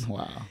staircase.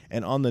 Wow.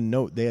 And on the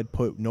note they had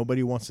put,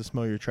 nobody wants to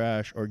smell your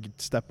trash or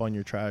step on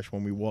your trash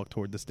when we walk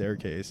toward the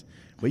staircase.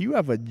 But you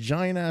have a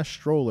giant ass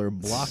stroller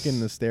blocking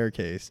the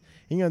staircase.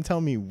 You're gonna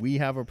tell me we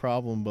have a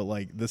problem, but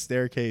like the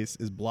staircase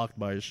is blocked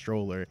by a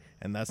stroller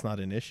and that's not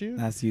an issue?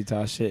 That's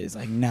Utah shit. It's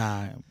like,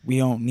 nah,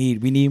 we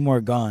need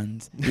more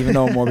guns, even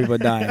though more people are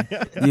dying.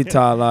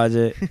 Utah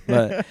logic.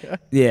 But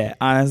yeah,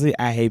 honestly,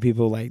 I hate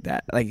people like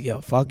that. Like, yo,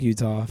 fuck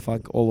Utah.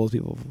 Fuck all those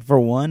people. For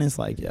one, it's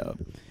like, yo,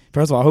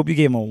 First of all, I hope you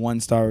gave him a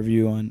 1-star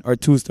review on or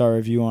 2-star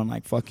review on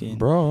like fucking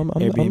Bro,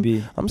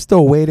 Airbnb. I'm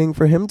still waiting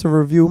for him to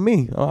review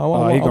me. I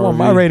want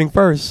my rating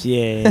first.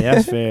 Yeah,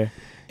 that's fair.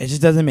 It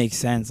just doesn't make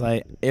sense.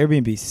 Like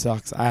Airbnb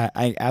sucks.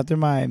 I after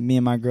me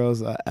and my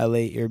girls LA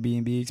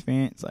Airbnb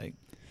experience, like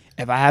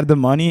if I have the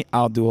money,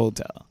 I'll do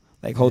hotel.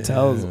 Like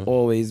hotel is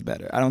always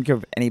better. I don't care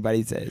if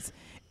anybody says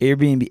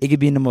Airbnb. It could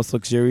be in the most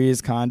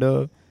luxurious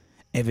condo.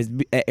 If it's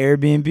at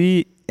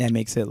Airbnb, that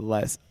makes it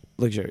less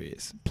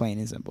luxurious. Plain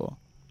and simple.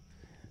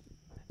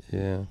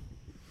 Yeah.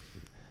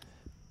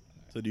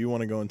 So do you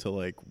want to go into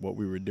like what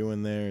we were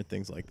doing there,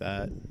 things like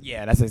that?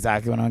 Yeah, that's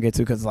exactly what I'll get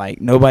to because like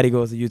nobody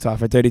goes to Utah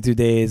for 32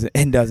 days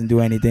and doesn't do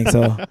anything.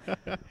 So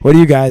what do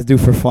you guys do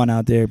for fun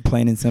out there,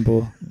 plain and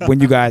simple? When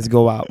you guys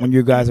go out, when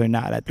you guys are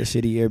not at the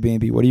shitty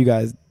Airbnb, what do you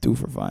guys do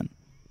for fun?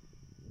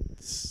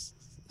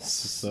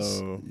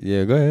 So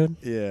yeah, go ahead.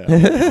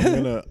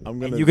 Yeah, I'm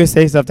gonna. You can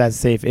say stuff that's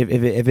safe.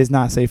 If it's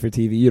not safe for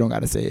TV, you don't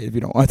gotta say it if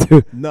you don't want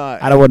to. No,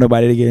 I don't want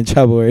nobody to get in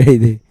trouble or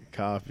anything.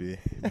 Copy,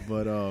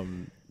 but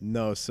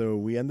no. So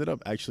we ended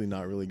up actually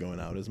not really going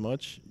out as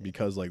much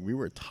because like we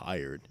were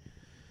tired.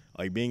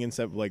 Like being in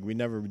like we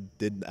never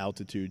did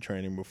altitude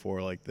training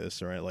before like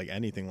this or like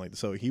anything like this.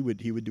 So he would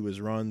do his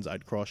runs.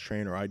 I'd cross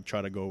train or I'd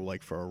try to go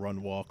like for a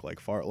run walk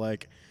like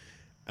fartlek,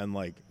 and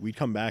like we'd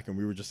come back and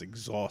we were just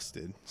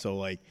exhausted. So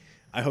like.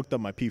 I hooked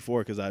up my P4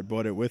 because I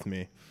brought it with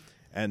me,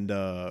 and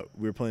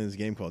we were playing this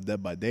game called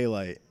Dead by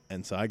Daylight,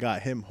 and so I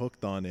got him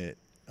hooked on it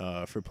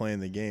for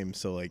playing the game.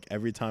 So like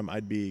every time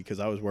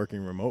because I was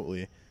working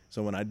remotely,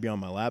 so when I'd be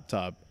on my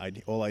laptop,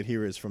 all I'd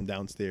hear is from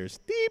downstairs,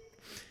 beep,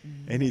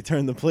 and he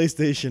turned the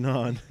PlayStation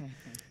on.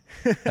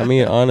 I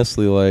mean,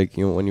 honestly, like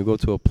when you go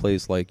to a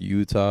place like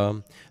Utah,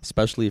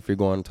 especially if you're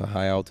going to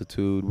high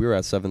altitude, we were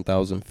at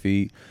 7,000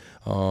 feet.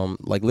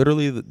 Like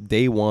literally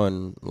day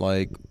one,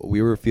 like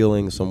we were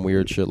feeling some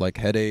weird shit like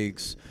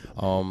headaches,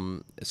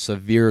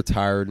 severe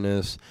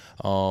tiredness,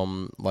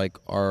 like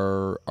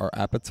our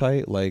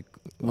appetite, like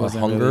our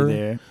hunger,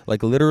 really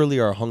like literally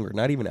our hunger,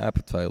 not even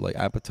appetite. Like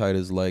appetite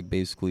is like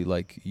basically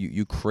like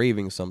you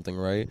craving something,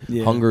 right?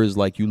 Yeah. Hunger is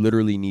like you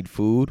literally need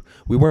food.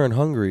 We weren't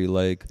hungry.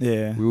 Like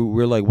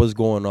we're like, what's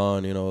going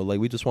on? You know,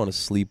 like we just want to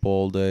sleep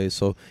all day.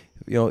 So,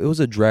 you know, it was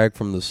a drag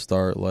from the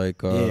start.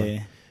 Like,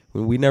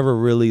 we never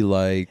really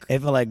like. It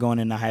felt like going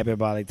in a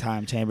hyperbolic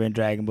time chamber in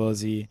Dragon Ball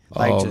Z.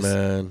 Like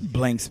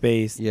blank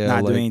space,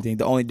 not doing anything.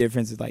 The only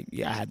difference is like,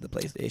 I had the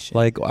PlayStation.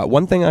 Like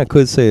one thing I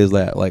could say is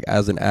that like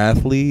as an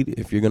athlete,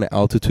 if you're gonna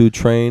altitude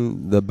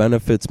train, the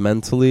benefits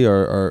mentally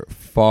are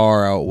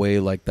far outweigh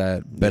like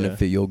that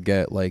benefit you'll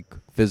get like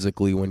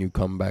physically when you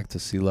come back to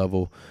sea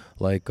level.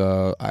 Like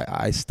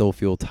I still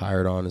feel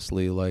tired,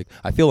 honestly. Like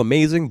I feel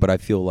amazing, but I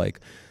feel like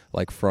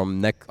from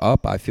neck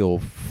up, I feel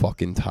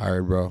fucking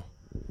tired, bro.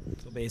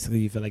 So basically,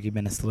 you feel like you've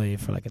been a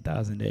slave for like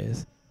 1,000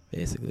 days,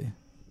 basically.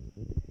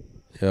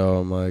 Yo,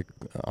 I'm like,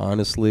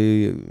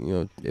 honestly, you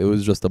know, it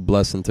was just a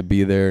blessing to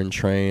be there and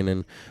train.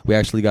 And we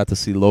actually got to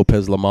see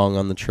Lopez Lamong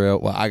on the trail.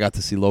 Well, I got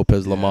to see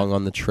Lopez Lamong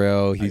on the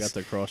trail. I got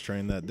to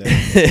cross-train that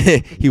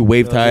day. He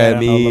waved high at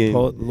me.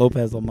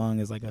 Lopez Lamong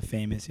is like a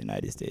famous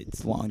United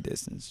States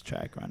long-distance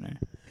track runner.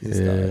 He's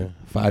a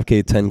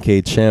 5K,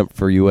 10K champ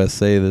for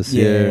USA this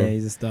year. Yeah,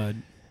 he's a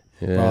stud.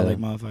 Yeah. Like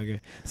motherfucker.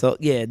 So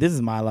yeah, this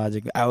is my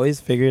logic. I always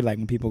figured like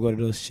when people go to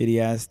those shitty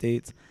ass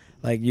states,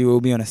 like you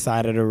will be on the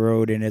side of the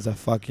road and there's a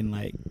fucking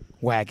like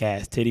whack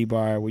ass titty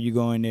bar where you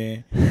go in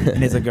there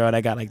and there's a girl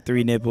that got like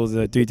 3 nipples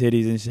or 3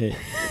 titties and shit.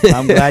 So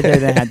I'm glad you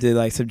didn't have to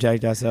like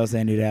subject yourselves to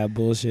any of that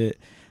bullshit.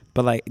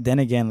 But like then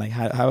again, like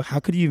how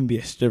could you even be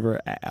a stripper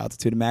at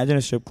altitude? Imagine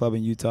a strip club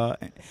in Utah.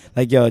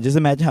 Like yo, just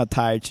imagine how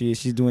tired she is.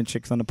 She's doing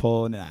tricks on the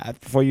pole, and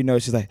before you know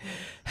it, she's like.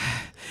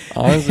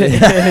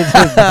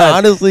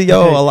 Honestly,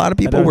 yo, a lot of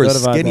people were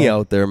skinny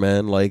out there,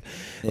 man. Like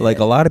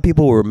a lot of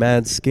people were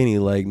mad skinny.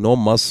 Like no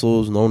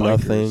muscles, no bikers,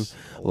 nothing.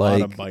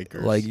 Like,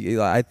 bikers. Like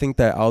I think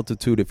that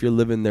altitude, if you're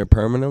living there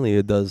permanently,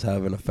 it does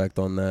have an effect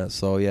on that.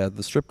 So yeah,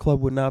 the strip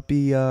club would not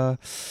be that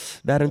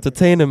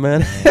entertaining,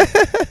 man.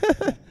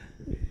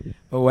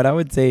 But what I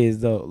would say is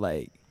though,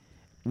 like,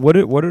 what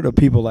are the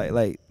people like?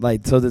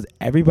 So does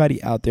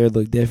everybody out there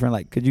look different?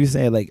 Like, could you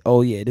say like,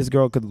 oh yeah, this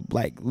girl could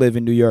like live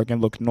in New York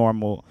and look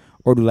normal,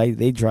 or do like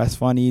they dress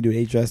funny? Do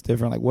they dress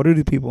different? Like, what do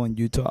the people in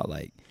Utah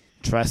like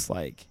dress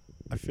like?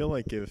 I feel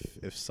like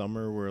if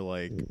summer were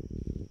like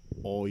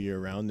all year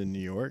round in New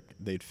York,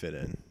 they'd fit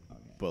in,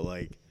 but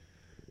like.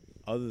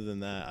 Other than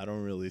that, I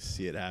don't really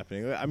see it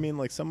happening. I mean,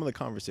 like, some of the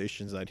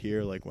conversations I'd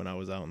hear, like, when I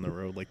was out on the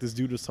road, like, this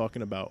dude was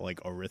talking about, like,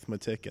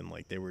 arithmetic, and,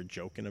 like, they were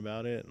joking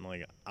about it. And,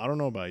 like, I don't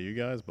know about you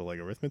guys, but, like,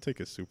 arithmetic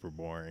is super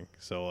boring.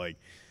 So, like,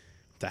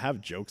 to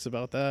have jokes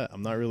about that,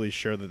 I'm not really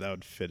sure that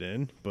would fit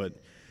in. But,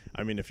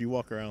 I mean, if you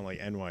walk around, like,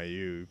 NYU,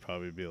 you'd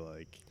probably be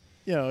like,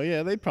 you know,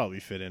 yeah, they'd probably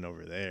fit in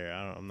over there.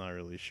 I'm not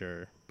really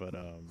sure. But,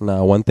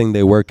 nah, one thing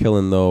they were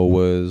killing, though,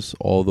 was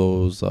all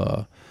those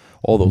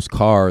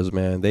cars,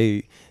 man.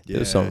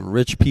 There's some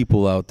rich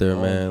people out there,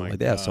 man. Like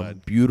they have some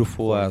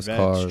beautiful ass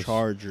cars.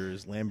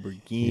 Chargers,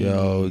 Lamborghinis.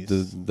 Yo,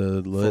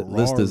 the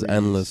list is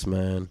endless,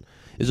 man.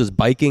 It's just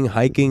biking,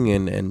 hiking,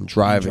 and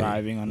driving.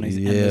 Driving on these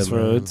endless man.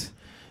 roads.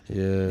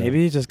 Yeah.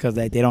 Maybe it's just because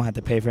they don't have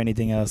to pay for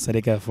anything else, so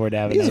they can afford to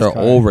have a These nice are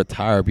car. all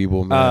retired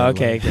people, man. Oh,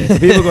 okay. So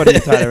people go to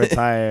Utah to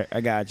retire.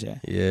 I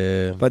gotcha.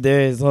 Yeah. But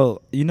there's,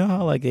 you know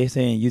how like they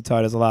say in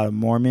Utah there's a lot of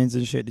Mormons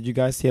and shit. Did you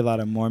guys see a lot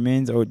of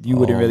Mormons, or you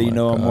wouldn't really my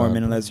know a God,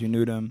 Mormon bro. unless you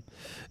knew them?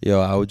 Yo,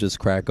 I would just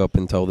crack up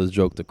and tell this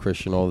joke to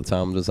Christian all the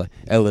time. I'm just like,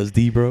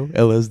 LSD, bro.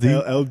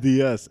 LSD.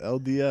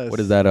 LDS. What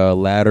is that?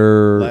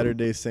 Latter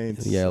Day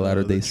Saints. Yeah,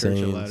 Latter-day the Church of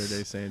Saints.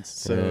 Latter-day Saints.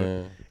 So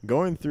Yeah.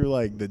 going through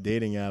like the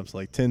dating apps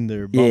like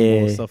Tinder, Bumble,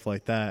 Yeah. stuff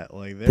like that.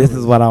 Like This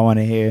is what I want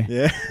to hear.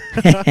 Yeah.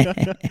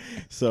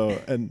 So,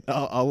 and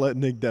I'll let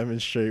Nick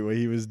demonstrate what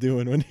he was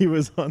doing when he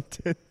was on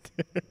Tinder.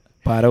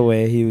 By the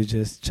way, he was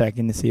just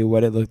checking to see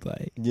what it looked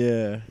like.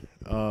 Yeah.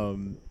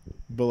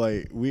 But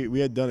like we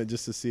had done it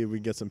just to see if we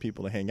could get some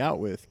people to hang out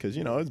with, because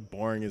you know it's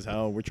boring as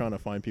hell. We're trying to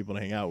find people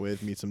to hang out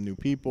with, meet some new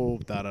people,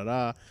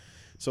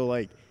 So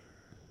like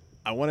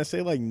I want to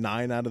say like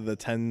 9 out of the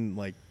 10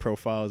 like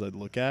profiles I'd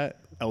look at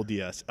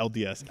LDS,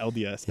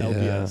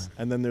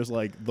 and then there's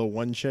like the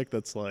one chick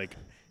that's like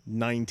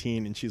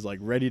 19 and she's like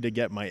ready to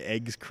get my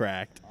eggs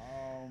cracked.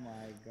 Oh my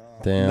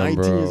god. Damn, 19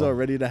 bro. years old,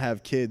 ready to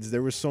have kids.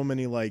 There were so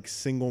many like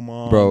single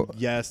mom. Bro.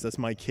 Yes, that's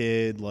my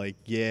kid. Like,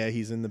 yeah,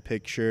 he's in the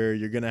picture.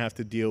 You're gonna have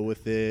to deal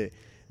with it.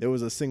 There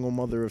was a single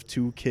mother of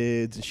 2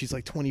 kids, and she's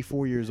like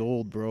 24 years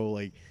old, bro.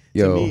 Like,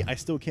 to me, I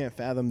still can't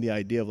fathom the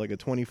idea of like a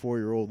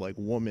 24-year-old like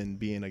woman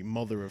being a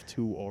mother of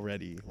 2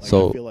 already. Like,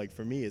 So- I feel like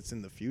for me, it's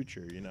in the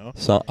future, you know.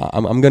 So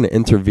I'm gonna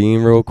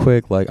intervene real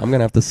quick. Like, I'm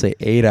gonna have to say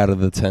 8 out of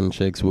the 10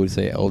 chicks would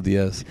say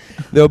LDS.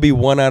 There'll be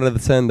 1 out of the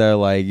 10 that are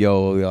like,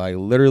 yo, like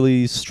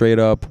literally straight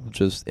up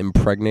just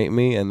impregnate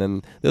me, and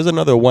then there's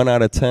another 1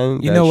 out of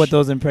 10. You know what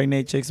those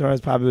impregnate chicks are?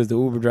 It probably was the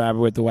Uber driver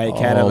with the white Oh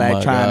Cadillac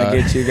my trying God. to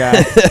get you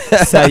guys,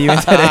 sell you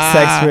into their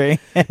sex ring.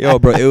 Yo,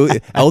 bro,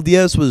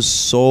 LDS was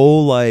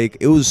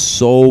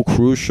so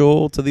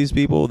crucial to these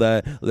people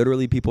that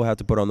literally people have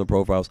to put on the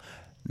profiles.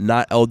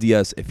 Not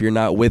LDS. If you're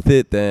not with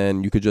it,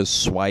 then you could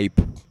just swipe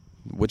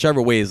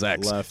whichever way is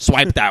X. Left.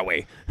 Swipe that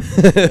way.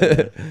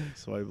 Yeah,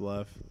 swipe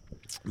left.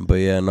 But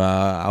yeah,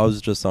 nah, I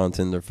was just on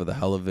Tinder for the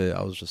hell of it.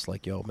 I was just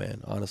like, yo,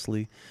 man,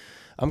 honestly,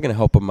 I'm going to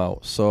help him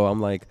out. So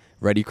I'm like,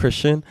 ready,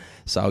 Christian?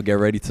 So I'll get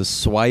ready to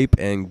swipe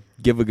and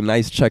give a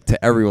nice check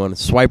to everyone.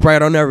 Swipe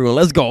right on everyone.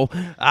 Let's go.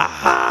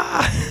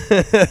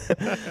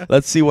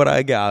 Let's see what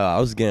I got. I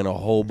was getting a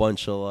whole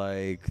bunch of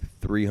like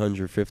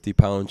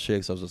 350-pound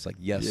chicks. I was just like,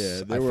 yes,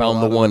 Yeah, I there were found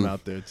a the lot of one. them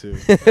out there too.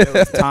 There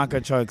was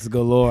Tonka trucks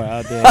galore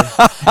out there.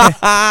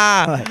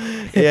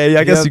 Yeah,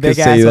 I guess you could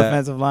say big-ass that.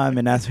 offensive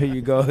lineman. That's where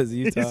you go is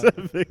Utah. He's a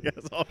big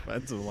ass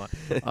offensive line.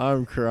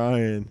 I'm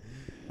crying.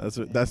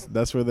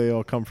 That's where they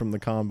all come from, the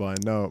combine.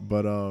 No,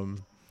 but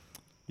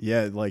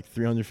yeah, like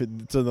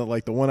 350. So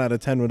like the 1 out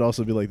of 10 would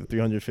also be like the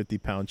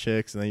 350-pound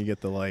chicks, and then you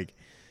get the like.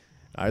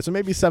 All right, so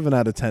maybe 7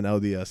 out of 10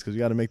 LDS, because you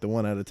got to make the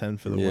 1 out of 10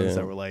 for the ones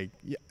that were like,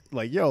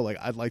 yo, like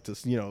I'd like to,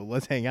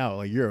 let's hang out.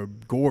 Like, you're a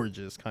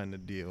gorgeous kind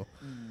of deal.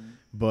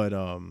 But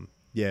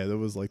yeah, there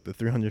was like the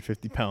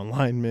 350-pound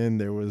lineman.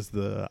 There was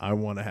the I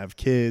want to have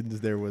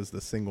kids. There was the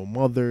single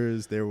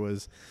mothers. There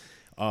was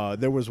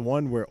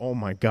one where, oh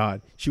my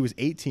God, she was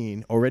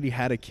 18, already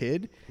had a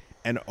kid,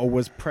 and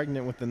was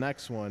pregnant with the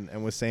next one,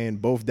 and was saying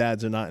both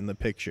dads are not in the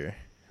picture.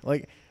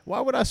 Like, why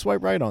would I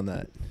swipe right on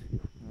that?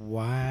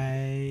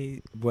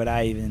 Why would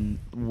I even?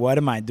 What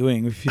am I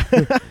doing with you?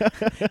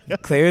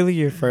 Clearly,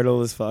 you're fertile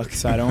as fuck,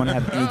 so I don't want to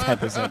have any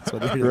type of sex,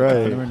 whether you're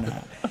Right. right or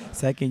not.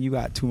 Second, you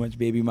got too much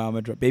baby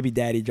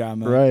daddy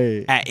drama.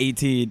 Right. At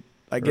 18,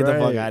 like get the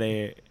fuck Right. out of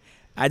here.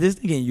 I just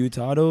think in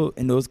Utah though,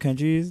 in those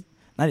countries,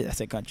 not I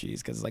say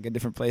countries because it's like a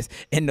different place.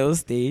 In those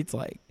states,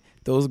 like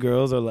those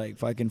girls are like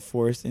fucking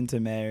forced into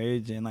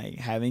marriage and like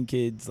having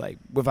kids like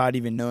without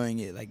even knowing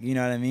it. Like, you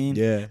know what I mean?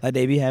 Yeah. Like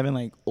they be having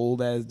like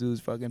old ass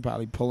dudes fucking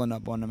probably pulling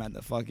up on them at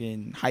the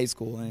fucking high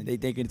school and they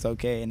think it's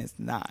okay and it's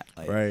not.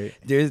 Like, Right.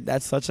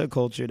 that's such a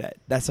culture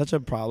that's such a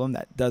problem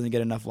that doesn't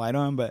get enough light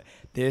on, but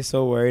they're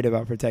so worried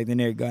about protecting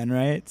their gun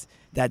rights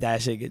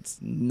that shit gets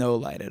no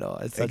light at all.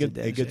 It's such a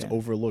dead It gets shit.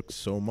 overlooked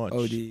so much.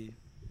 OD.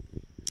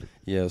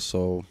 Yeah,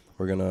 so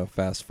we're gonna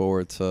fast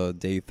forward to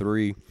day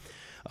 3.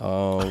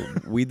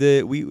 I'm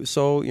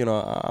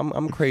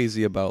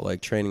crazy about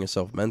like training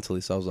yourself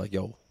mentally, so I was like,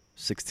 yo,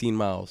 16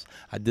 miles.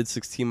 I did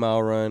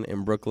 16-mile run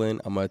in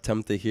Brooklyn. I'm gonna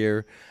attempt it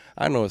here.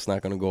 I know it's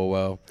not gonna go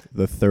well.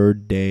 The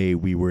third day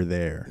we were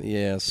there.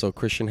 Yeah, so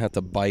Christian had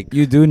to bike.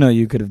 You do know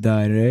you could have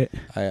died, right?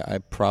 I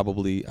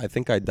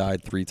think I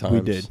died 3 times.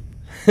 We did.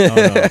 No,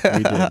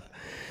 we did.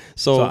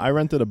 So I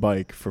rented a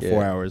bike for 4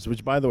 Yeah. hours,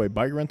 which, by the way,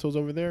 bike rentals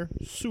over there,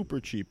 super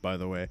cheap, by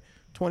the way.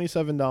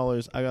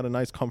 $27. I got a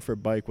nice comfort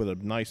bike with a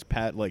nice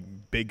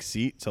big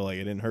seat, so like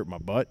it didn't hurt my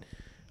butt.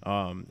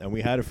 And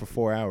we had it for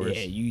 4 hours.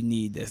 Yeah, you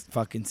need this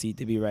fucking seat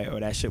to be right, or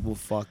that shit will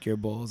fuck your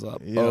balls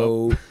up. Yep.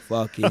 Oh,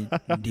 fucking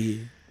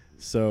D.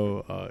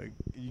 So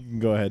you can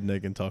go ahead,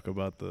 Nick, and talk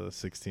about the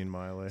 16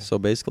 miler. So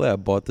basically, I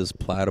bought this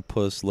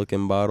platypus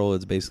looking bottle.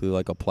 It's basically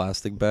like a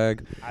plastic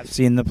bag. I've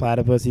seen the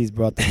platypus. He's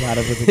brought the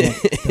platypus again.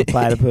 The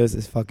platypus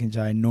is fucking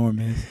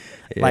ginormous.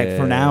 Like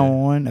from now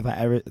on, if I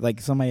ever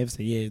like somebody ever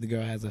say, yeah, the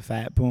girl has a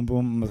fat boom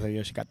boom, I'm gonna say,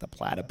 yo, she got the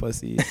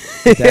platypusy.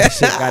 That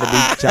shit gotta be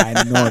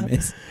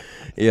ginormous.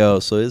 Yo,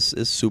 so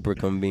it's super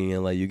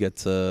convenient. Like you get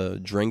to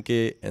drink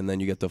it and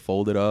then you get to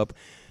fold it up.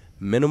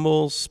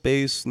 Minimal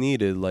space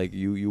needed. Like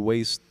you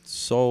waste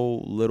so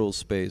little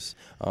space.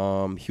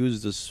 He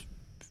was just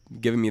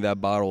giving me that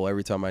bottle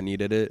every time I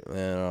needed it,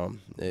 and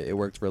it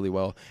worked really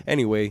well.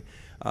 Anyway,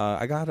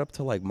 I got up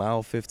to like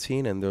mile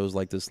 15, and there was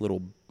like this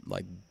little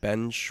like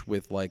bench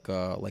with like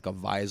a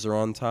visor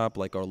on top,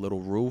 like a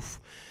little roof,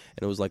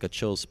 and it was like a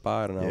chill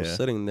spot. And I was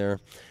sitting there.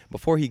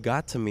 Before he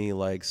got to me,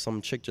 like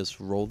some chick just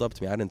rolled up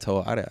to me.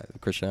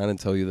 Christian, I didn't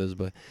tell you this,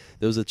 but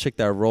there was a chick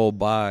that rolled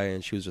by,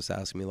 and she was just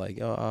asking me like,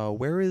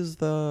 where is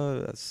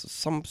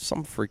some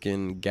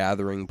freaking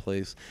gathering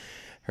place?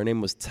 Her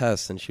name was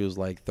Tess, and she was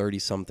like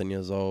 30-something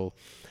years old.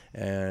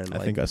 And I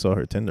think I saw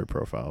her Tinder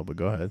profile, but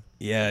go ahead.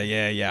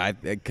 Yeah,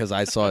 because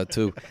I saw it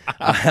too.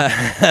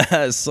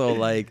 So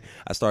like,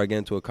 I started getting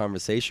into a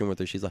conversation with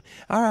her. She's like,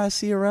 all right, I'll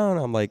see you around.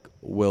 I'm like,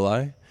 will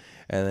I?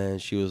 And then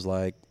she was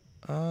like,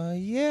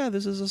 yeah,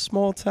 this is a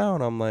small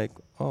town. I'm like,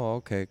 oh,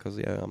 okay, because,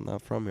 I'm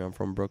not from here. I'm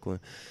from Brooklyn.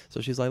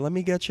 So she's like, let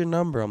me get your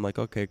number. I'm like,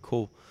 okay,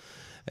 cool.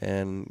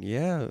 And,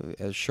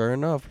 sure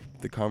enough,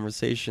 the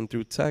conversation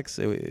through text,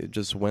 it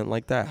just went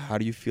like that. How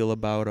do you feel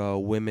about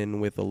women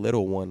with a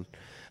little one?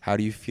 How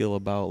do you feel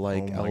about,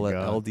 like,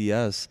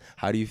 LDS?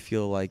 How do you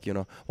feel like,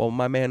 well,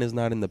 my man is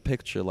not in the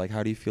picture. Like,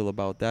 how do you feel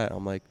about that?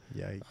 I'm like,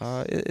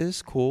 yikes.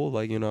 It's cool.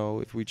 Like,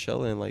 if we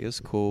chilling, like, it's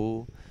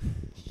cool.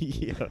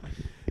 Yeah.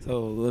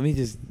 So let me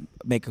just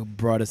make a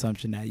broad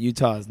assumption that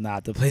Utah is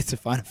not the place to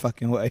find a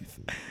fucking wife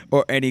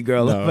or any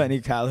girl of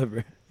any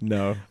caliber.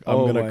 No,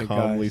 I'm gonna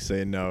calmly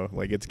say no.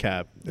 Like it's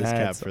cap. It's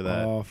cap for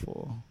that.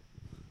 Awful.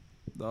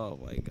 Oh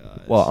my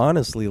gosh. Well,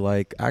 honestly,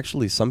 like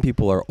actually, some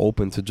people are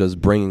open to just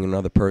bringing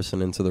another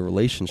person into the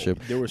relationship.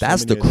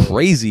 That's the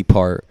crazy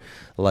part.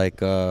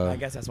 Like, I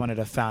guess that's one of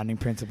the founding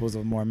principles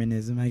of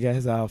Mormonism. I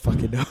guess I'll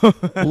fucking know.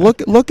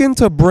 looking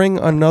to bring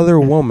another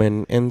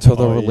woman into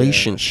the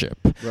relationship.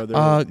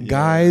 Brother,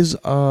 guys,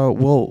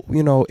 well,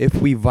 if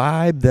we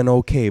vibe, then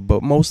okay,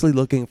 but mostly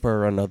looking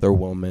for another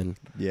woman.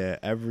 Yeah,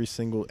 every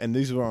single, and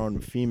these were on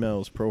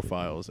females'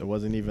 profiles. It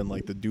wasn't even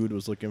like the dude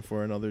was looking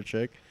for another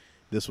chick.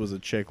 This was a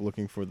chick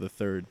looking for the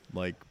third,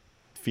 like,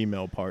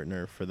 female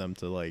partner for them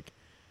to, like,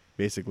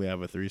 basically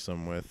have a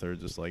threesome with or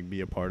just, like, be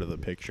a part of the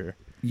picture.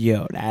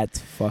 Yo, that's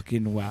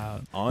fucking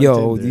wild.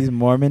 Tinder. These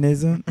Mormon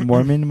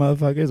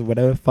motherfuckers,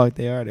 whatever the fuck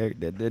they are,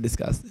 they're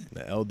disgusting.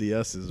 The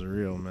LDS is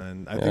real,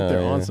 man. I think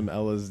they're on some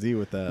LSD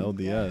with that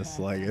LDS.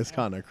 Like, it's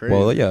kind of crazy.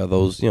 Well, yeah,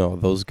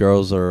 those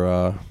girls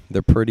are,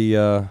 they're pretty,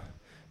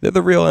 they're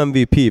the real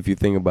MVP if you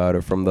think about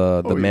it from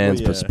the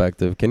man's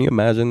perspective. Can you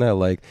imagine that?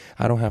 Like,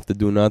 I don't have to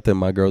do nothing.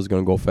 My girl's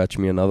going to go fetch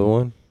me another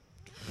one.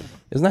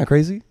 Isn't that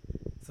crazy?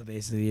 So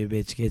basically, your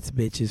bitch gets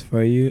bitches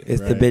for you. It's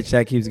the bitch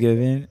that keeps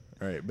giving.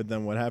 Right, but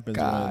then what happens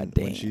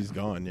when she's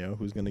gone,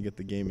 Who's going to get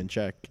the game in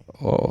check?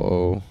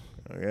 Oh,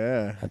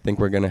 yeah. I think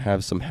we're going to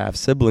have some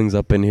half-siblings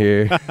up in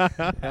here. He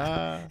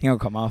gonna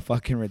come out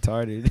fucking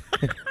retarded.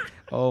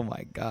 Oh,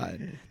 my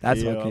God.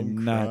 That's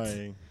fucking nuts.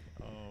 Crying.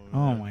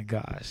 Oh my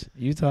gosh,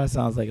 Utah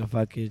sounds like a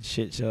fucking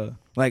shit show.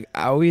 Like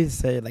I always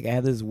say, like I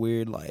have this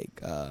weird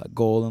like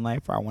goal in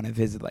life where I want to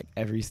visit like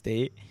every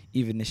state,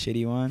 even the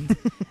shitty ones.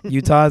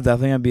 Utah is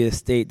definitely gonna be a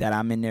state that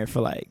I'm in there for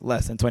like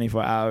less than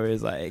 24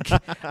 hours. Like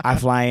I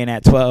fly in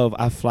at 12,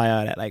 I fly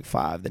out at like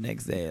 5 the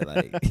next day.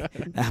 Like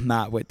I'm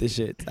not with the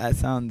shit. That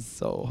sounds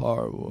so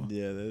horrible.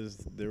 Yeah,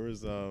 there was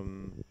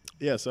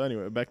So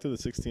anyway, back to the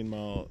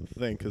 16-mile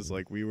thing, because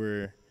like we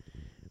were.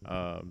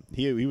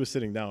 He was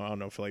sitting down, I don't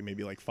know, for like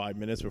maybe like 5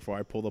 minutes before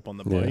I pulled up on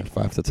the bike.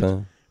 5 to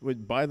 10.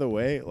 By the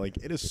way, like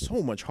it is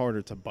so much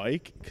harder to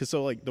bike because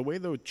so like the way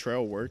the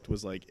trail worked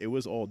was like it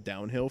was all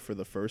downhill for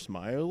the first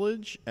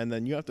mileage, and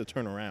then you have to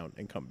turn around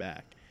and come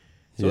back.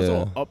 So it's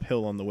all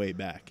uphill on the way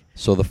back.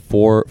 So the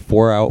four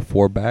out,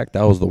 4 back,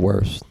 that was the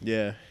worst.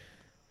 Yeah.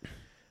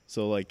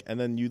 So like, and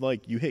then you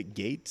hit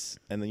gates,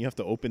 and then you have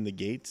to open the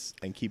gates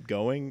and keep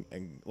going,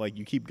 and like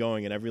you keep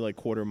going, and every like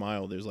quarter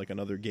mile there's like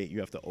another gate you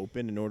have to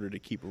open in order to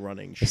keep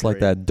running. It's like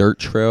that dirt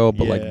trail,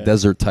 but like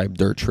desert type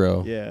dirt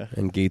trail. Yeah.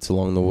 And gates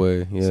along the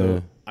way. Yeah.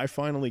 So I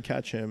finally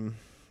catch him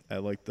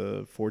at like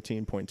the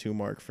 14.2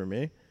 mark for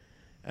me,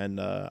 and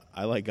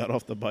I like got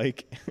off the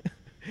bike.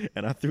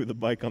 And I threw the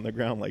bike on the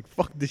ground like,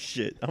 fuck this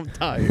shit. I'm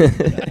tired.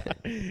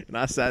 And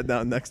I sat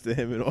down next to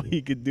him, and all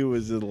he could do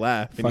was just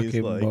laugh. And fucking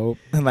he's like, mope.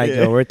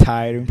 Yo, we're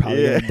tired. We're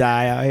probably going to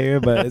die out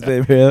here, but it's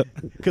been real.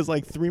 Because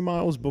like 3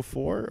 miles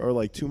before or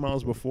like 2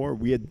 miles before,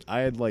 I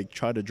had like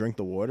tried to drink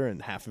the water,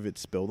 and half of it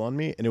spilled on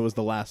me, and it was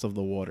the last of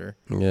the water.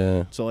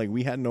 Yeah. So like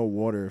we had no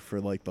water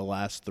for like the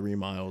last 3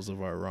 miles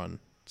of our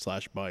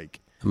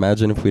run/bike.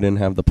 Imagine if we didn't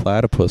have the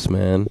platypus,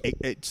 man.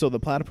 So the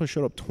platypus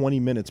showed up 20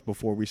 minutes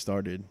before we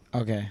started.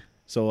 Okay.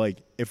 So like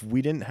if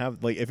we didn't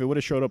have like if it would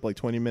have showed up like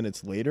 20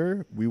 minutes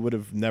later, we would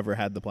have never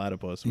had the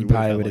platypus. We You would have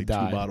probably had like would've 2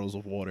 died. bottles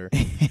of water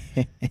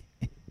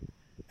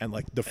and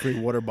like the free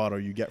water bottle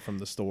you get from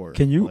the store.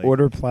 Can you Like,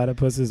 order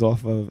platypuses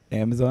off of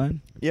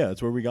Amazon? Yeah,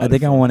 that's where we got I it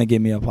think I from. want to get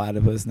me a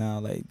platypus now,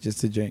 like just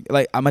to drink.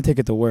 Like I'm gonna take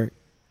it to work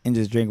and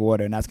just drink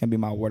water, and that's gonna be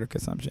my water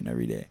consumption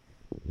every day.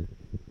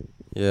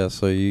 Yeah,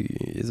 so I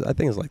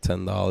think it's like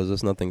 $10.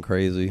 It's nothing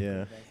crazy.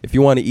 Yeah. If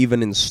you want to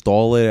even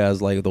install it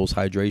as like those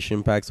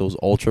hydration packs, those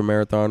ultra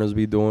marathoners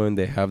be doing,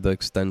 they have the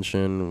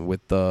extension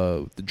with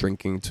the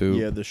drinking tube.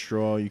 Yeah, the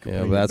straw you can Yeah,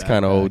 put but in your that's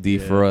kind of backpack,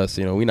 OD for us.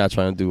 We're not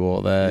trying to do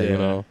all that.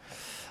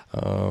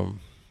 Yeah.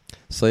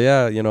 So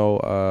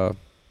yeah,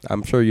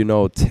 I'm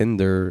sure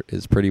Tinder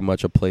is pretty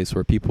much a place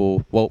where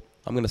people, well,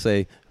 I'm gonna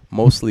say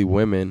mostly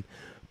women,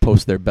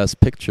 post their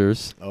best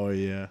pictures. Oh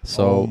yeah.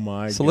 So oh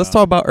my so God. let's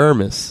talk about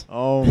Hermes.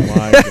 Oh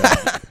my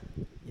God.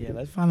 Yeah,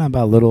 let's find out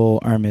about little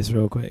Hermes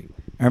real quick.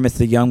 Hermes,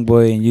 the young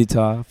boy in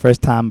Utah,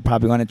 first time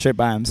probably on a trip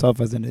by himself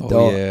as an adult.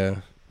 Oh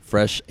yeah,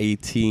 fresh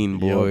 18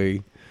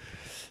 boy.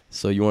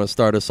 So you want to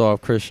start us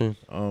off, Christian?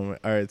 All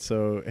right,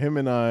 so him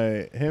and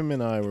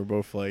I were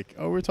both like,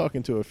 oh, we're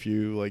talking to a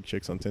few like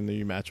chicks on Tinder.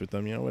 You match with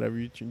them, whatever.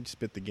 You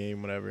spit the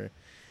game, whatever.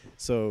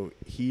 So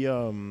he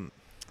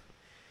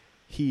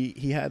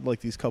had like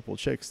these couple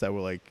chicks that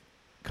were like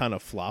kind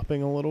of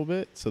flopping a little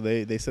bit. So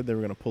they said they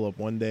were gonna pull up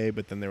one day,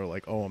 but then they were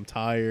like, oh, I'm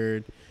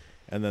tired.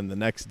 And then the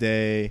next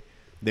day,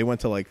 they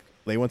went to like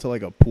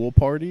a pool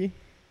party,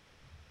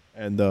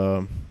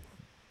 and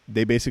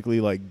they basically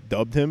like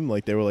dubbed him.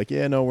 Like they were like,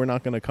 yeah, no, we're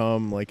not gonna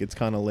come. Like it's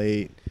kind of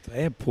late. Do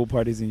they have pool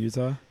parties in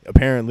Utah?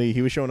 Apparently,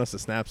 he was showing us the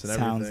snaps and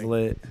Sounds everything.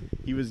 lit.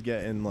 He was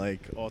getting like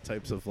all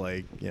types of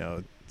like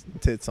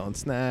tits on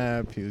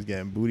Snap. He was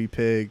getting booty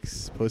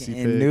pics, pussy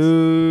pics.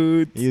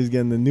 Nudes. He was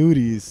getting the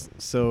nudies.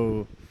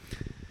 So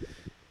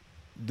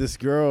this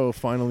girl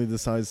finally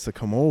decides to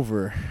come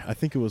over. I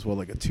think it was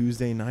like a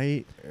Tuesday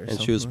night or And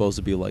something. she was supposed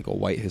to be like a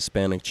white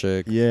Hispanic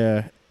chick.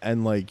 Yeah,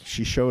 and like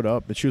she showed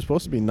up, and she was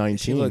supposed to be 19.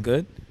 She look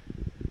good.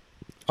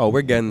 Oh,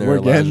 we're getting there, We're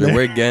Elijah. getting there.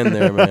 We're getting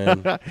there,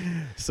 man.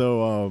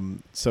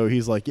 So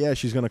he's like, yeah,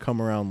 she's gonna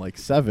come around like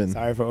 7.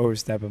 Sorry for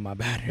overstepping my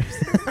boundaries.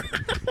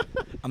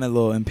 I'm a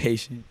little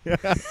impatient.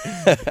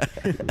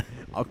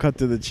 I'll cut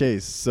to the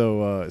chase.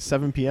 So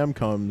 7 p.m.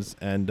 comes,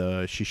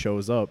 and she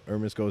shows up.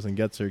 Hermes goes and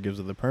gets her, gives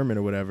her the permit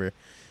or whatever.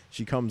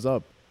 She comes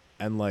up,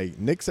 and like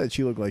Nick said,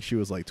 she looked like she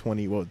was like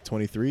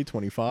 23,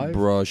 25.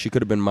 Bro, she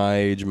could have been my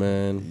age,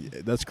 man.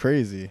 That's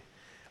crazy.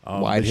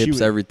 Wide but she hips,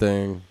 was,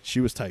 everything. She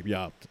was type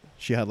yopped.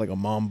 She had like a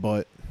mom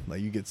butt.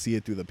 Like you could see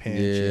it through the pants.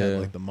 She Yeah. had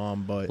like the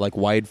mom butt. Like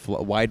wide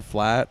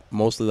flat,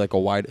 mostly like a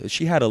wide.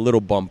 She had a little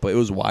bump, but it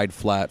was wide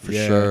flat for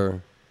Yeah.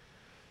 sure.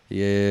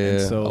 Yeah.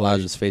 And so,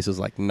 Elijah's face was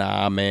like,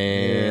 nah,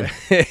 man.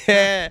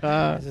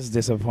 It's just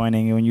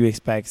disappointing when you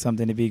expect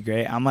something to be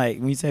great. I'm like,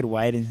 when you said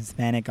white and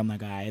Hispanic, I'm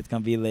like, all right, it's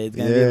gonna be lit. It's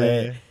gonna be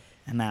lit.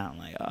 And now I'm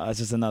like, oh, it's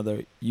just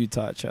another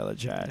Utah trailer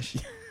trash.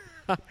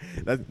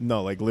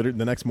 Like literally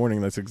the next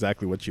morning, that's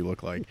exactly what she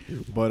looked like.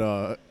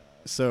 But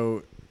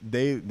so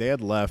they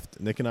had left.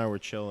 Nick and I were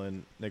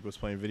chilling. Nick was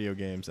playing video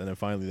games, and then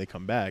finally they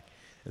come back.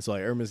 And so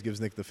like Hermes gives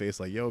Nick the face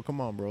like, yo, come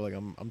on, bro. Like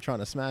I'm trying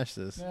to smash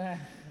this.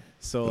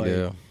 So like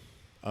Yeah.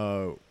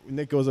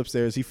 Nick goes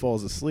upstairs. He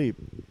falls asleep.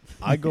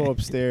 I go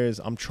upstairs.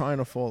 I'm trying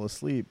to fall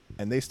asleep,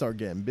 and they start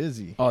getting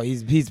busy. Oh,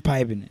 he's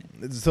piping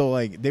it. So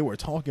like they were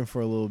talking for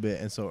a little bit,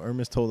 and so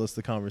Hermes told us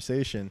the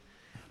conversation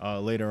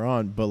later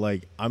on. But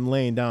like I'm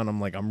laying down,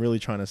 I'm like I'm really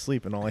trying to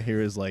sleep, and all I hear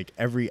is like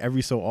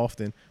every so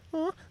often,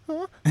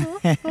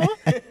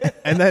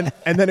 and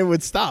then it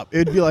would stop. It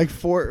would be like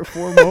four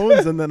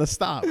moans and then a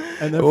stop,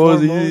 and then What was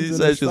four moans he and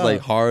said? a She was like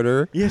stop.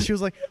 harder. Yeah, she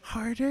was like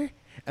harder,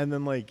 and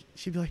then like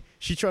she'd be like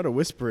she tried to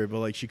whisper it, but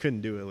like she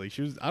couldn't do it. Like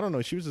she was I don't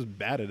know, she was just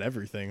bad at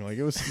everything. Like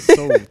it was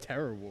so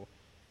terrible.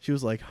 She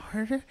was like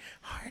harder,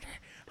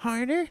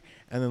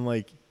 and then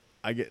like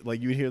I get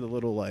like you would hear the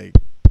little like.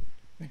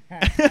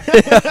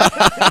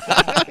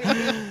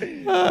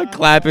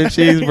 Clapping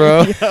cheese,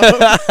 bro.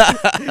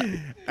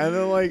 And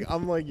then like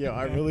I'm like, yo,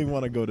 I really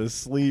want to go to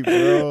sleep,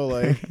 bro.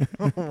 Like,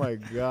 oh my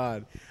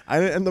God. I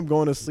didn't end up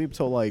going to sleep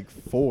till like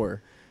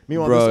 4.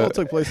 Meanwhile, Bro. this all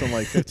took place in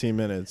like 15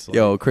 minutes. Like,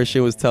 Yo,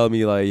 Christian was telling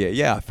me like,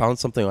 yeah, I found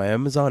something on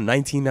Amazon,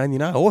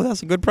 $19.99. Oh,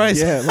 that's a good price.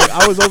 yeah, like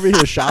I was over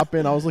here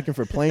shopping. I was looking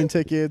for plane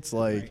tickets.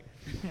 Like,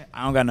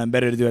 I don't got nothing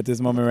better to do at this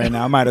moment right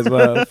now. I might as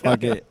well.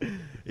 Fuck it.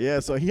 yeah,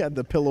 so he had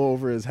the pillow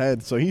over his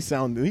head. So he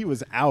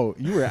was out.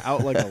 You were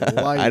out like a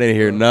light. I didn't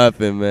hear bro.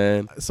 nothing,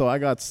 man. So I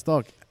got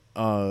stuck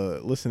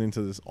listening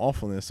to this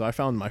awfulness. So I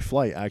found my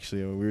flight,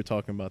 actually. We were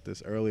talking about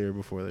this earlier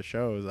before the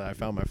show. Is that I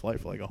found my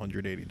flight for like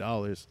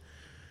 $180.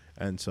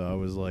 And so I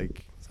was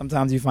like,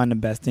 Sometimes you find the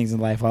best things in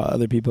life while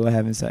other people are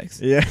having sex.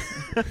 yeah.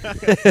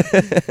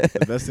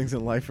 The best things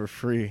in life are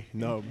free.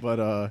 No,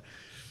 but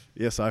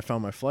yeah, so I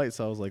found my flight.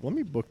 So I was like, let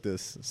me book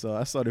this. So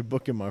I started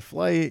booking my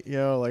flight,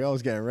 like I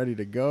was getting ready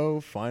to go.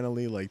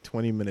 Finally, like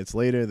 20 minutes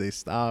later, they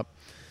stop.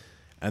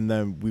 And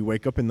then we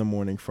wake up in the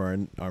morning for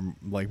our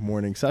like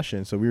morning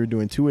session. So we were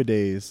doing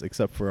 2-a-days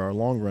except for our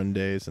long run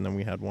days. And then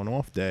we had one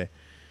off day.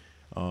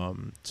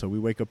 So we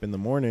wake up in the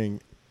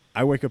morning.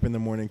 I wake up in the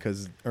morning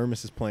because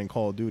Ermis is playing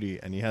Call of Duty,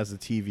 and he has the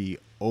TV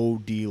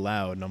OD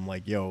loud. And I'm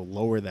like, yo,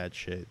 lower that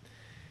shit.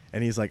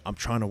 And he's like, I'm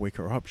trying to wake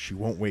her up. She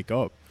won't wake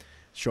up.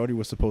 Shorty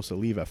was supposed to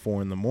leave at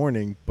 4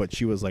 a.m, but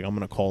she was like, I'm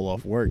going to call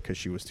off work because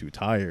she was too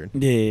tired.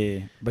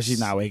 Yeah, but she's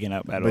not waking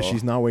up at all. But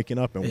she's not waking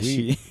up.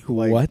 And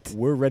what?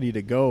 We're ready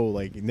to go.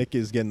 Like, Nick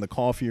is getting the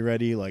coffee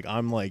ready. Like,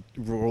 I'm like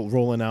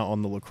rolling out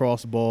on the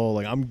lacrosse ball.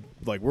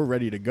 Like, we're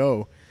ready to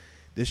go.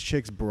 This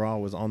chick's bra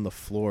was on the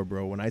floor,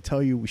 bro. When I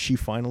tell you she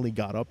finally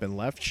got up and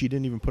left, she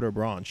didn't even put her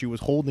bra on. She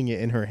was holding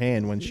it in her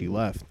hand when she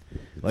left.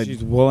 Like,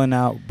 she's wooling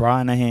out, bra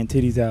in her hand,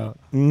 titties out,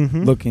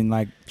 looking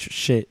like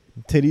shit.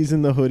 Titties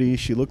in the hoodie.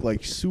 She looked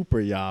like super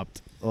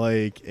yopped.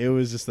 Like, it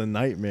was just a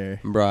nightmare.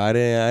 Bro, I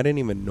didn't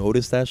even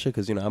notice that shit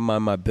because, I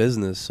mind my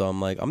business. So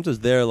I'm like, I'm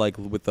just there like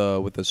with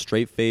a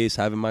straight face,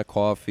 having my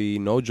coffee,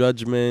 no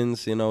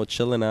judgments,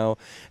 chilling out.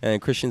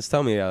 And Christians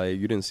tell me, like,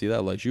 you didn't see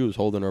that. Like, she was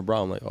holding her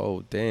bra. I'm like,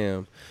 oh,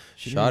 damn.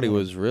 Shawty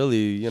was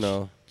really,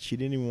 She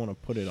didn't even want to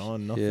put it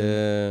on, nothing.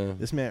 Yeah.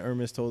 This man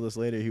Ermis told us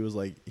later, he was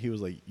like,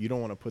 you don't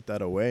want to put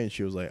that away? And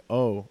she was like,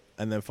 oh,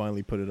 and then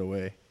finally put it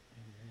away.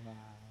 Wow.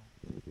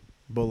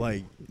 But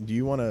like, do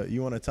you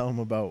wanna tell him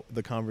about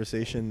the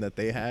conversation that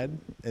they had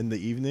in the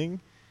evening,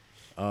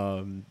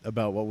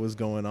 about what was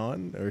going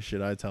on, or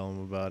should I tell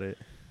him about it?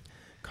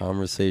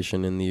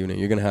 Conversation in the evening.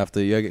 You're gonna have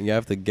to you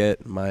have to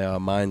get my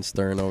mind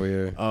stirring over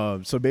here.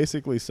 So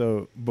basically,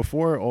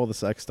 before all the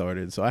sex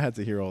started, so I had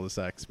to hear all the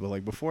sex, but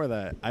like before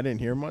that, I didn't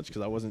hear much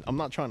because I'm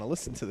not trying to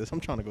listen to this. I'm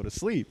trying to go to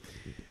sleep.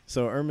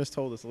 So Ermis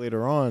told us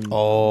later on the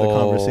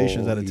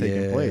conversations that had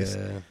taken place.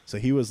 So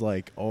he was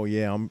like, "Oh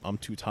yeah, I'm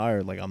too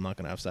tired. Like I'm not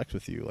gonna have sex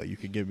with you. Like you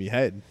could give me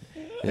head."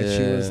 And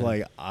she was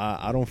like,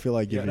 I don't feel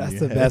like giving you head.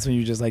 That's the best when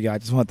you just like, yo, I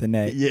just want the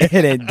neck. Yeah.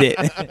 And it did.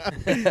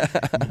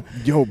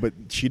 Yo, but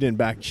she didn't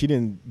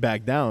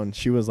back down.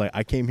 She was like,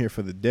 I came here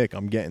for the dick.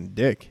 I'm getting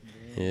dick.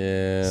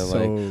 Yeah,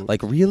 so,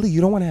 like really? You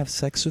don't want to have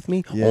sex with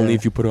me? Yeah. Only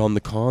if you put it on the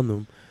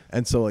condom.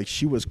 And so like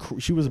she was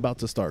about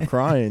to start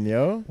crying,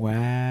 yo.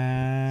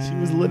 Wow. She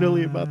was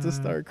literally about to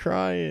start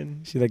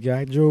crying. She's like, yo,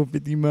 I drove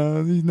 50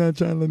 miles. He's not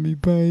trying to let me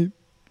pipe.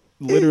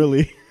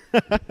 Literally.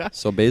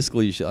 So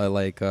basically,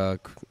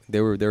 they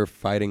were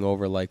fighting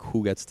over like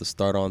who gets to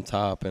start on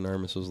top, and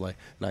Ermis was like,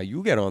 "Nah,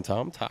 you get on top.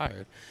 I'm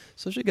tired."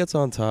 So she gets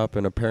on top,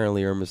 and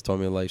apparently Ermis told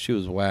me like she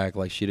was whack,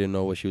 like she didn't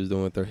know what she was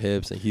doing with her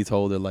hips, and he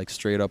told her like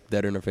straight up,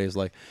 dead in her face,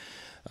 like,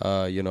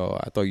 I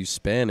thought you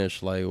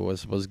Spanish, like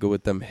what's good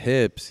with them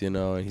hips, and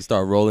he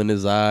started rolling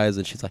his eyes,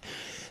 and she's like,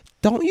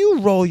 don't you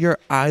roll your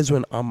eyes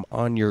when I'm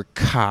on your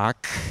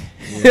cock?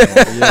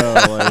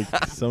 Yeah,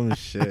 like some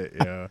shit,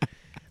 yeah.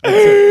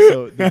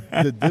 So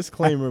the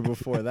disclaimer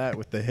before that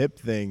with the hip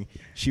thing,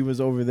 she was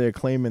over there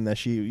claiming that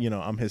she,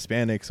 I'm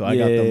Hispanic, so I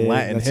got them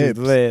Latin hips.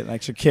 Lit,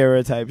 like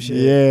Shakira type shit.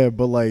 Yeah,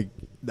 but like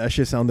that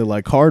shit sounded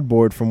like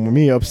cardboard from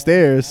me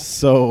upstairs.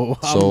 So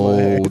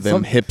like,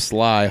 them hips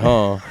lie,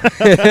 huh?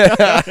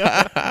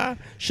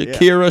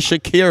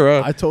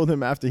 Shakira. I told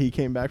him after he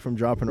came back from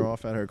dropping her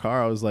off at her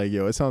car, I was like,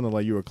 yo, it sounded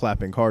like you were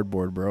clapping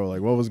cardboard, bro.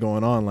 Like, what was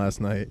going on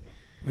last night?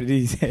 What did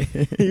he say?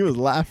 He was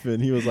laughing.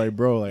 He was like,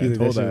 bro, like I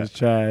told that. Was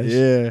trash.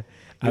 Yeah.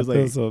 I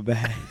feel so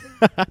bad.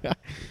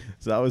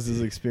 So that was his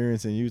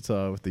experience in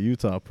Utah with the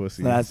Utah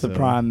pussy. So that's the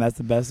prime. That's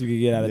the best you could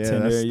get out of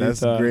Tinder.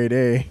 That's grade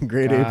A.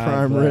 Grade A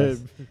prime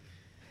rib.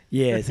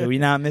 Yeah, so we're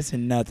not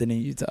missing nothing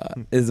in Utah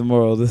is the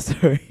moral of the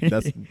story.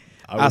 That's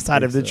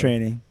outside of the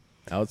training.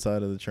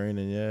 Outside of the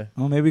training, yeah.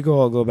 Well, maybe we could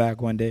all go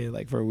back one day,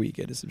 like for a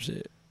weekend or some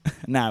shit.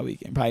 Not a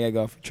weekend. Probably gotta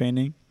go for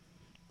training.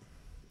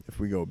 If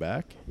we go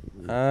back?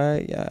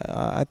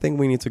 I think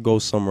we need to go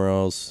somewhere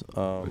else.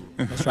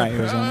 Let's try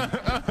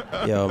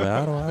Arizona. Yo,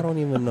 man, I don't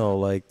even know.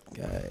 Like,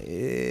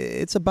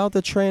 it's about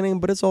the training,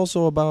 but it's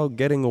also about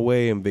getting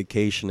away and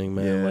vacationing,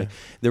 man. Yeah. Like,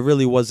 there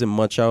really wasn't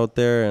much out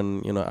there,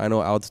 and I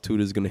know altitude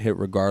is gonna hit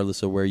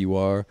regardless of where you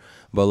are.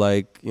 But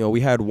like,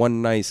 we had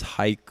one nice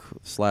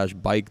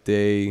hike/bike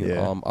day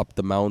up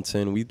the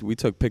mountain. We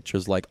took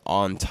pictures like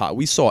on top.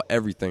 We saw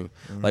everything.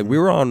 Mm-hmm. Like we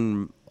were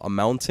on a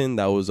mountain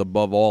that was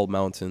above all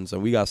mountains,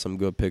 and we got some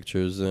good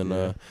pictures, and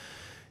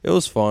it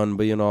was fun.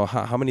 But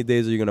how many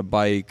days are you gonna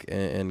bike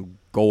and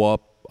go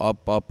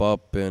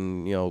up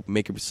and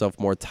make yourself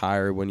more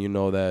tired when you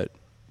know that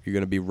you're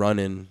gonna be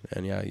running,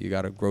 and you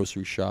got to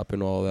grocery shop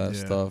and all that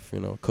stuff,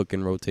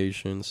 cooking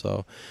rotation.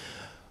 So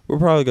we're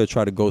probably gonna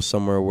try to go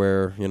somewhere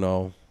where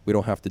we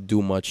don't have to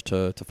do much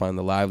to find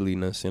the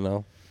liveliness.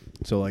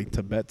 So like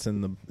Tibet's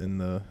in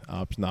the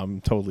option. No, I'm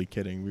totally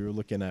kidding. We were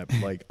looking at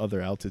like other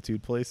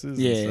altitude places.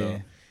 Yeah. And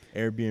so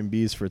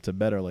Airbnbs for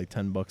Tibet are like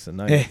 $10 a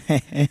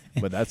night,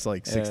 but that's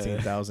like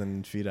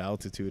 16,000 feet of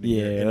altitude.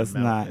 Yeah, let's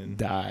not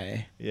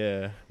die.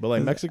 Yeah, but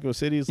like Mexico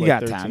City's you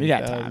like got time. You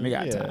got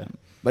time.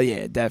 But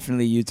yeah,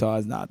 definitely Utah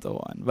is not the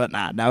one. But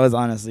nah, that was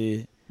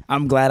honestly.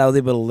 I'm glad I was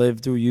able to live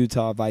through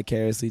Utah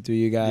vicariously through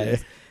you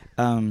guys.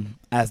 Yeah.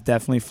 That's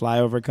definitely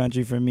flyover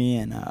country for me,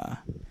 and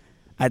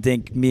I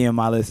think me and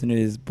my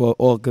listeners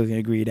all can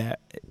agree that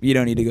you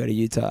don't need to go to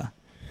Utah.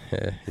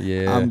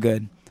 Yeah. I'm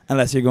good.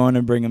 Unless you're going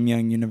to Brigham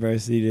Young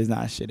University, there's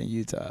not shit in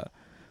Utah.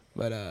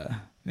 But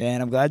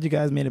man, I'm glad you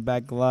guys made it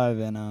back alive,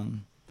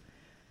 and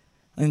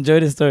enjoy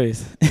the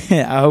stories.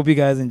 I hope you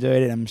guys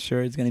enjoyed it. I'm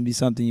sure it's gonna be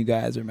something you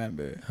guys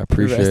remember. I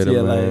appreciate the rest it, of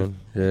your man. life.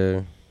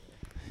 Yeah,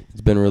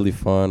 it's been really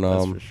fun.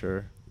 That's for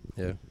sure.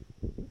 Yeah.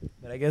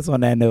 But I guess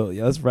on that note,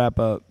 let's wrap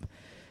up.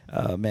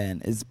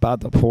 Man, it's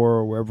about to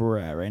pour wherever we're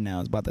at right now.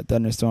 It's about to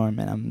thunderstorm,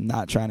 and I'm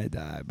not trying to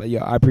die. But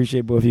I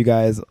appreciate both of you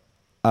guys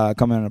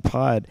coming on the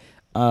pod.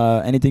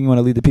 Anything you want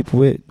to leave the people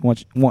with?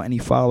 Want any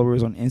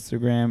followers on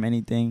Instagram?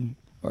 Anything?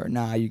 Or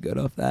nah, you good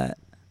off that?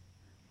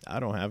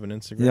 I don't have an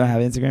Instagram. You don't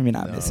have Instagram? You're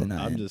not No, missing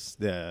out. I'm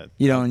just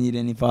You don't need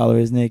any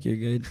followers, Nick. You're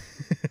good.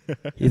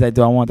 He's like,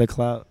 do I want the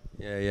clout?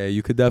 Yeah.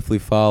 You could definitely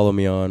follow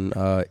me on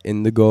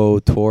Indigo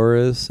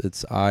Taurus.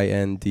 It's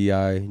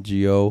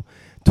INDIGO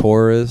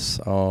Taurus.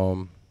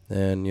 And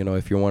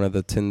if you're one of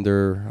the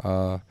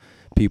Tinder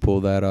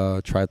people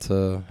that try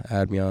to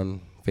add me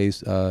on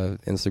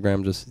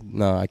Instagram, just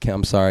no, I can't.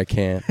 I'm sorry, I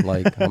can't.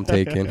 Like, I'm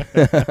taken.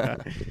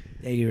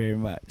 Thank you very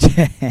much.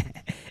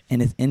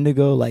 And it's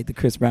Indigo, like the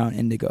Chris Brown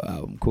Indigo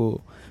album.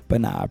 Cool.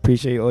 But I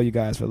appreciate all you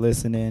guys for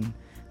listening.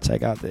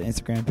 Check out the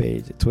Instagram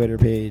page, the Twitter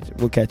page.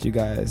 We'll catch you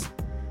guys.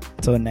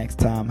 Until next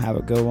time, have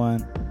a good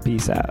one.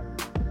 Peace out.